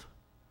lost,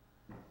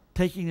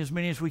 taking as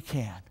many as we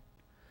can.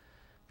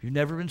 If you've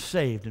never been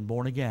saved and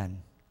born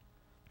again,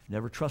 if you've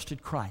never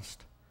trusted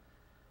Christ,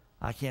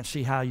 I can't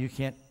see how you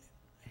can't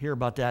hear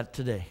about that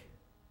today,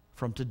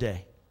 from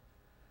today.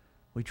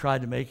 We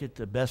tried to make it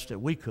the best that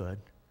we could,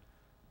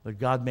 but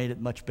God made it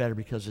much better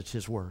because it's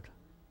His Word.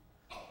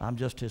 I'm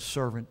just His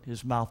servant,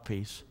 His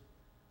mouthpiece.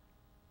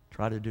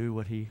 Try to do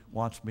what He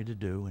wants me to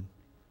do and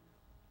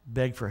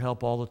beg for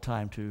help all the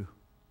time to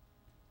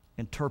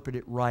interpret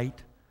it right,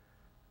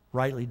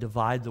 rightly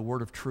divide the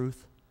word of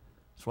truth.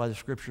 That's why the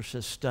Scripture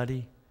says,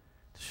 study,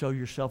 to show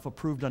yourself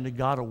approved unto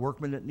God, a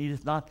workman that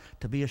needeth not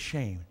to be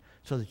ashamed,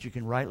 so that you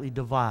can rightly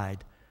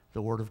divide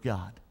the Word of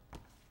God.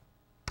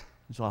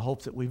 And so I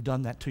hope that we've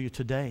done that to you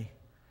today,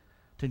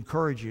 to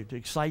encourage you, to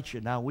excite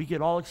you. Now, we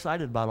get all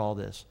excited about all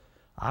this.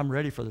 I'm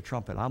ready for the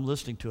trumpet. I'm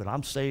listening to it.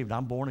 I'm saved.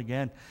 I'm born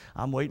again.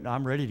 I'm waiting.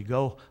 I'm ready to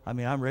go. I'm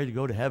ready to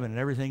go to heaven and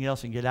everything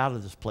else and get out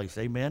of this place.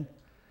 Amen?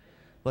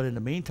 But in the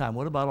meantime,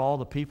 what about all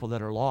the people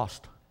that are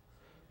lost,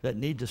 that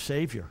need the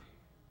Savior,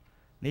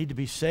 need to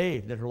be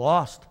saved, that are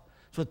lost?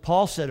 That's what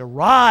Paul said.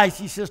 Arise,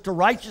 he says, to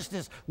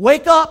righteousness.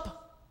 Wake up.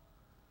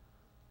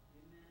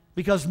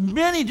 Because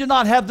many do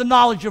not have the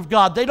knowledge of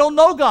God. They don't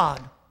know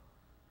God.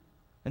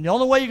 And the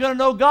only way you're going to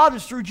know God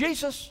is through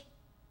Jesus.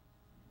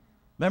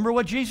 Remember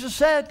what Jesus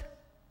said?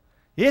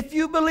 If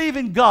you believe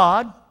in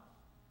God,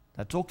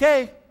 that's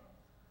okay.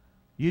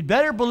 You'd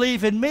better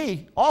believe in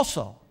me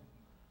also.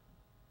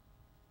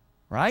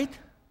 Right?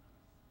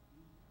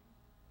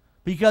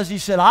 Because He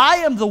said, I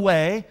am the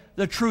way,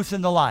 the truth,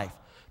 and the life.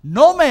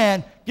 No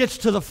man gets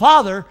to the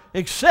Father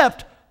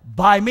except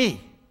by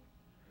me.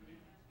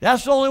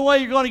 That's the only way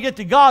you're going to get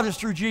to God is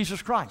through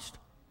Jesus Christ.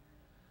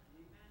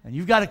 And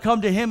you've got to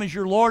come to Him as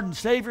your Lord and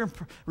Savior, and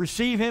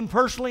receive Him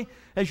personally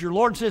as your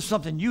Lord. Says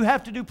something you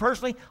have to do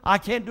personally. I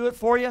can't do it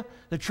for you.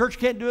 The church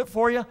can't do it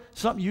for you.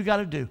 Something you got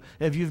to do.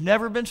 If you've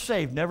never been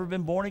saved, never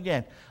been born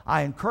again,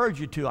 I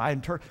encourage you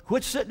to.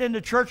 Quit sitting in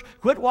the church,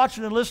 quit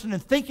watching and listening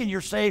and thinking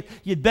you're saved.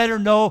 You'd better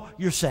know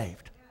you're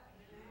saved.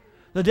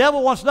 The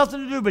devil wants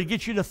nothing to do but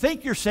get you to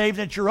think you're saved,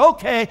 that you're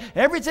okay,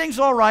 everything's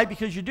all right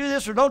because you do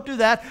this or don't do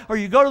that, or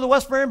you go to the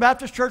West Marion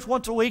Baptist Church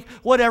once a week,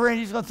 whatever, and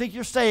he's going to think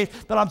you're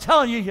saved. But I'm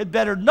telling you, you'd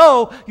better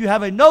know you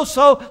have a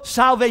no-so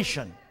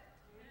salvation.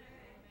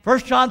 1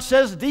 John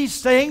says,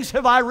 these things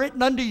have I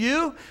written unto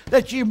you,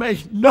 that you may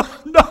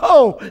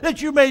know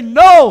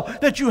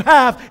that you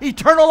have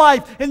eternal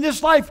life, and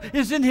this life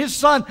is in His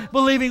Son,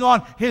 believing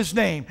on His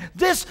name.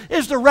 This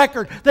is the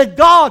record that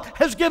God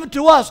has given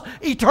to us,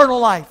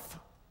 eternal life.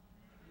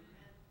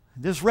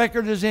 This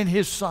record is in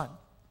His Son.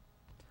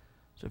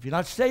 So if you're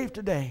not saved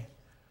today,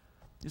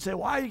 you say,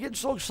 why are you getting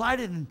so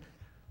excited and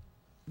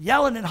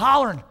yelling and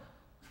hollering?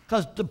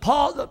 Because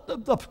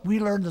we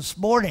learned this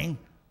morning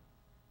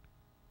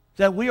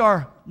that we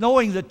are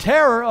knowing the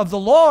terror of the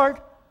Lord.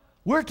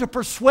 We're to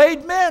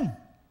persuade men.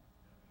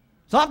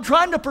 So I'm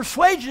trying to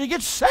persuade you to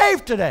get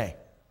saved today.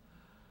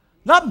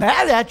 Not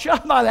mad at you.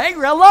 I'm not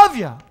angry. I love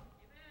you.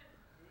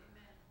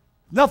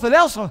 Nothing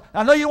else.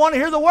 I know you want to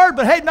hear the word,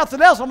 but hey,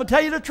 nothing else. I'm going to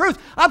tell you the truth.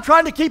 I'm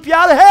trying to keep you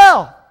out of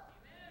hell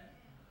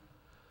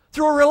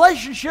through a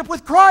relationship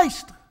with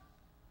Christ.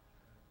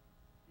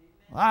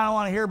 I don't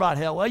want to hear about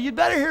hell. Well, you'd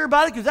better hear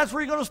about it, because that's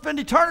where you're going to spend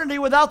eternity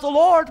without the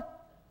Lord.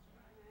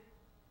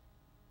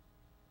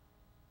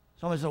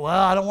 Somebody said, well,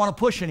 I don't want to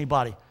push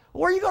anybody.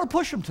 Well, where are you going to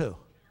push them to?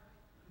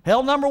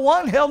 Hell number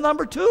 1? Hell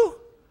number 2?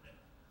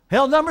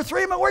 Hell number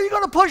 3? Where are you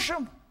going to push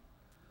them?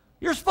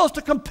 You're supposed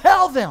to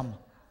compel them.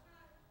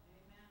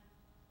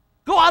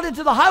 Go out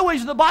into the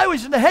highways and the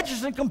byways and the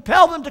hedges and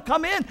compel them to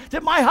come in,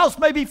 that my house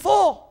may be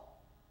full.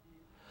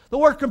 The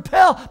word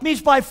compel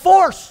means by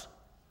force.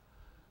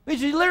 It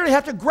means you literally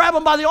have to grab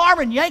them by the arm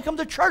and yank them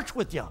to church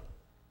with you.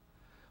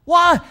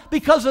 Why?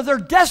 Because of their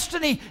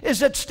destiny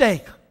is at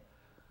stake,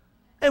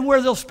 and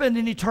where they'll spend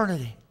an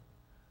eternity.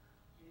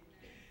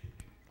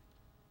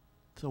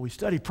 So we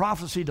study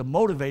prophecy to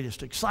motivate us,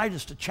 to excite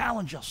us, to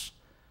challenge us,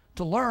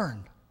 to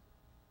learn.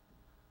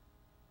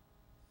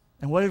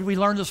 And what did we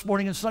learn this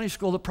morning in Sunday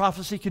school that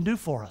prophecy can do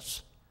for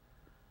us?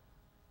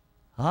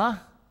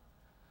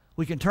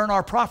 We can turn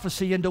our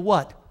prophecy into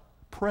what?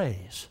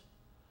 Praise.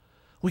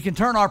 We can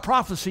turn our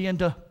prophecy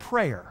into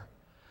prayer.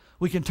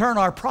 We can turn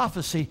our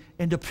prophecy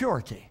into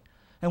purity.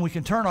 And we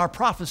can turn our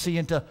prophecy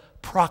into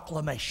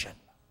proclamation.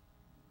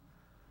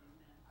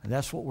 And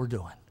that's what we're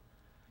doing.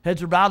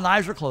 Heads are bowed and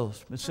eyes are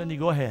closed. Miss Cindy,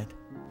 go ahead.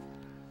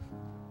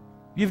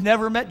 You've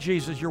never met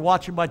Jesus. You're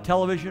watching by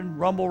television,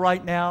 Rumble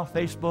right now,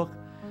 Facebook,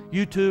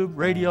 YouTube,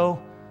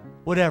 radio,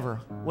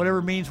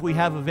 whatever means we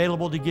have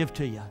available to give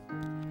to you.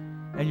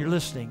 And you're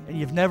listening, and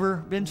you've never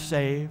been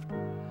saved.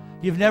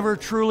 You've never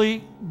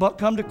truly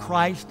come to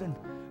Christ and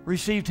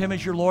received Him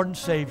as your Lord and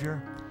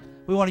Savior.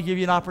 We want to give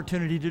you an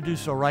opportunity to do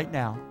so right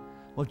now.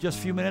 Well, just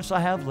a few minutes I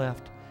have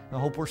left. I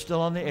hope we're still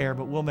on the air,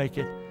 but we'll make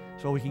it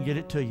so we can get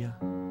it to you.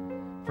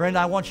 Friend,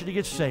 I want you to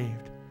get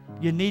saved.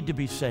 You need to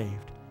be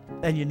saved,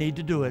 and you need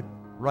to do it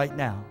right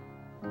now.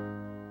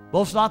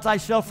 Boast not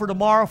thyself for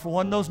tomorrow, for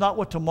one knows not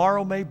what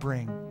tomorrow may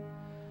bring.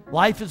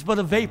 Life is but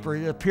a vapor.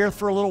 It appeareth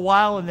for a little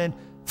while, and then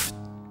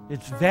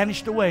it's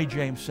vanished away,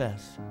 James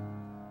says.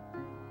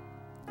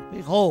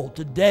 Behold,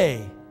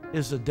 today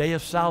is the day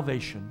of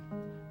salvation.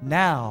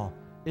 Now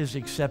is the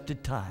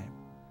accepted time.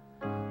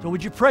 So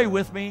would you pray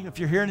with me, if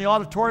you're here in the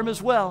auditorium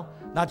as well,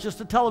 not just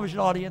the television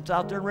audience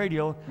out there in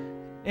radio,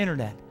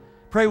 internet.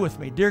 Pray with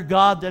me. Dear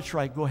God, that's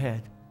right, go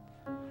ahead.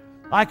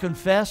 I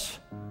confess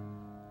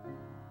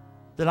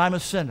that I'm a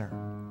sinner,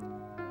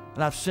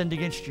 and I've sinned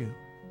against you.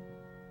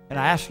 And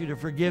I ask you to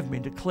forgive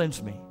me, to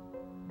cleanse me.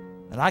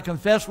 And I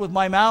confess with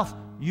my mouth,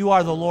 you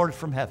are the Lord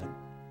from heaven.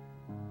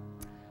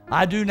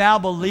 I do now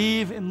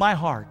believe in my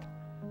heart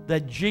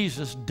that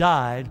Jesus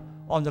died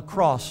on the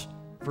cross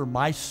for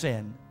my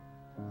sin.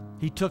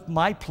 He took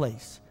my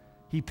place.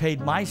 He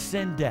paid my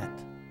sin debt.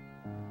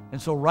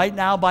 And so right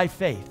now, by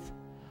faith,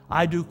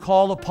 I do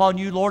call upon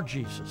you, Lord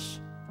Jesus,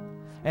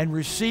 and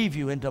receive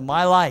you into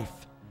my life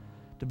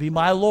to be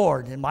my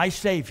Lord and my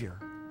Savior,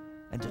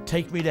 and to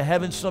take me to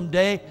heaven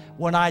someday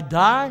when I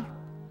die,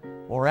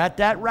 or at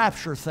that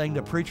rapture thing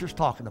the preacher's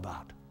talking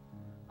about.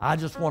 I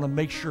just want to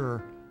make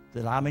sure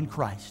that I'm in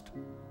Christ.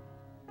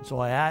 So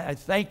I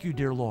thank you,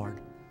 dear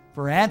Lord,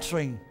 for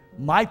answering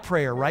my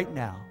prayer right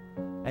now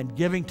and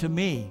giving to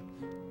me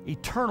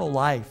eternal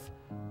life,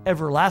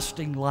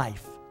 everlasting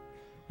life,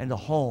 and a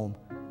home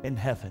in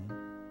heaven.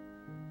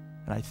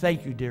 And I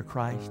thank you, dear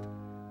Christ.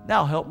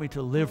 Now help me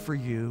to live for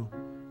you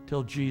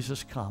till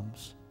Jesus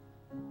comes.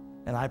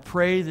 And I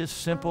pray this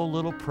simple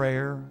little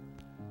prayer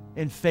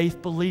in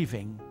faith,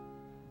 believing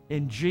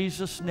in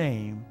Jesus'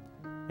 name.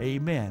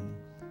 Amen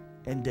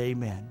and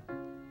amen.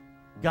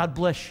 God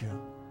bless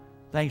you.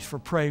 Thanks for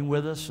praying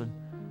with us. And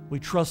we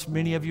trust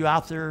many of you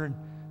out there in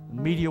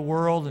the media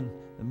world and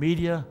the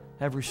media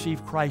have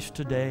received Christ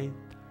today.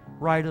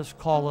 Write us,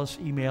 call us,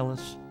 email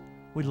us.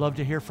 We'd love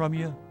to hear from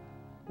you.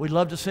 We'd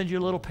love to send you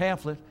a little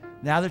pamphlet.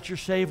 Now that you're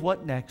saved,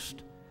 what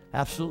next?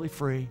 Absolutely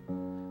free.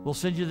 We'll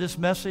send you this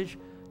message,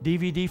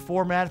 DVD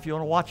format, if you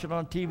want to watch it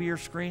on TV or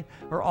screen,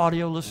 or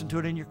audio, listen to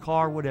it in your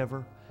car,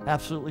 whatever.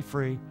 Absolutely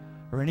free.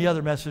 Or any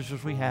other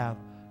messages we have.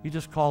 You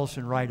just call us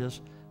and write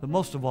us. But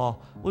most of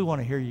all, we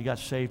want to hear you got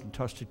saved and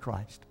trusted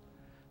Christ.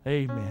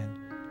 Amen.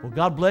 Well,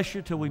 God bless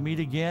you till we meet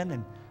again,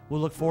 and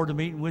we'll look forward to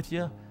meeting with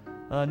you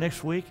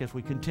next week as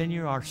we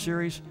continue our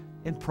series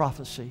in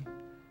prophecy.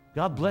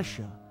 God bless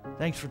you.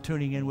 Thanks for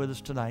tuning in with us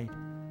tonight.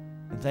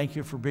 And thank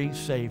you for being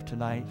saved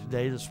tonight,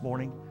 today, this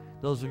morning.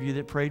 Those of you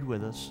that prayed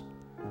with us.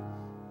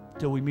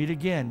 Till we meet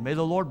again, may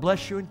the Lord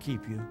bless you and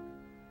keep you.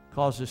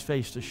 Cause His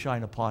face to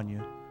shine upon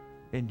you.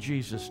 In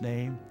Jesus'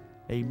 name,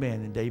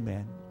 amen and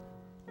amen.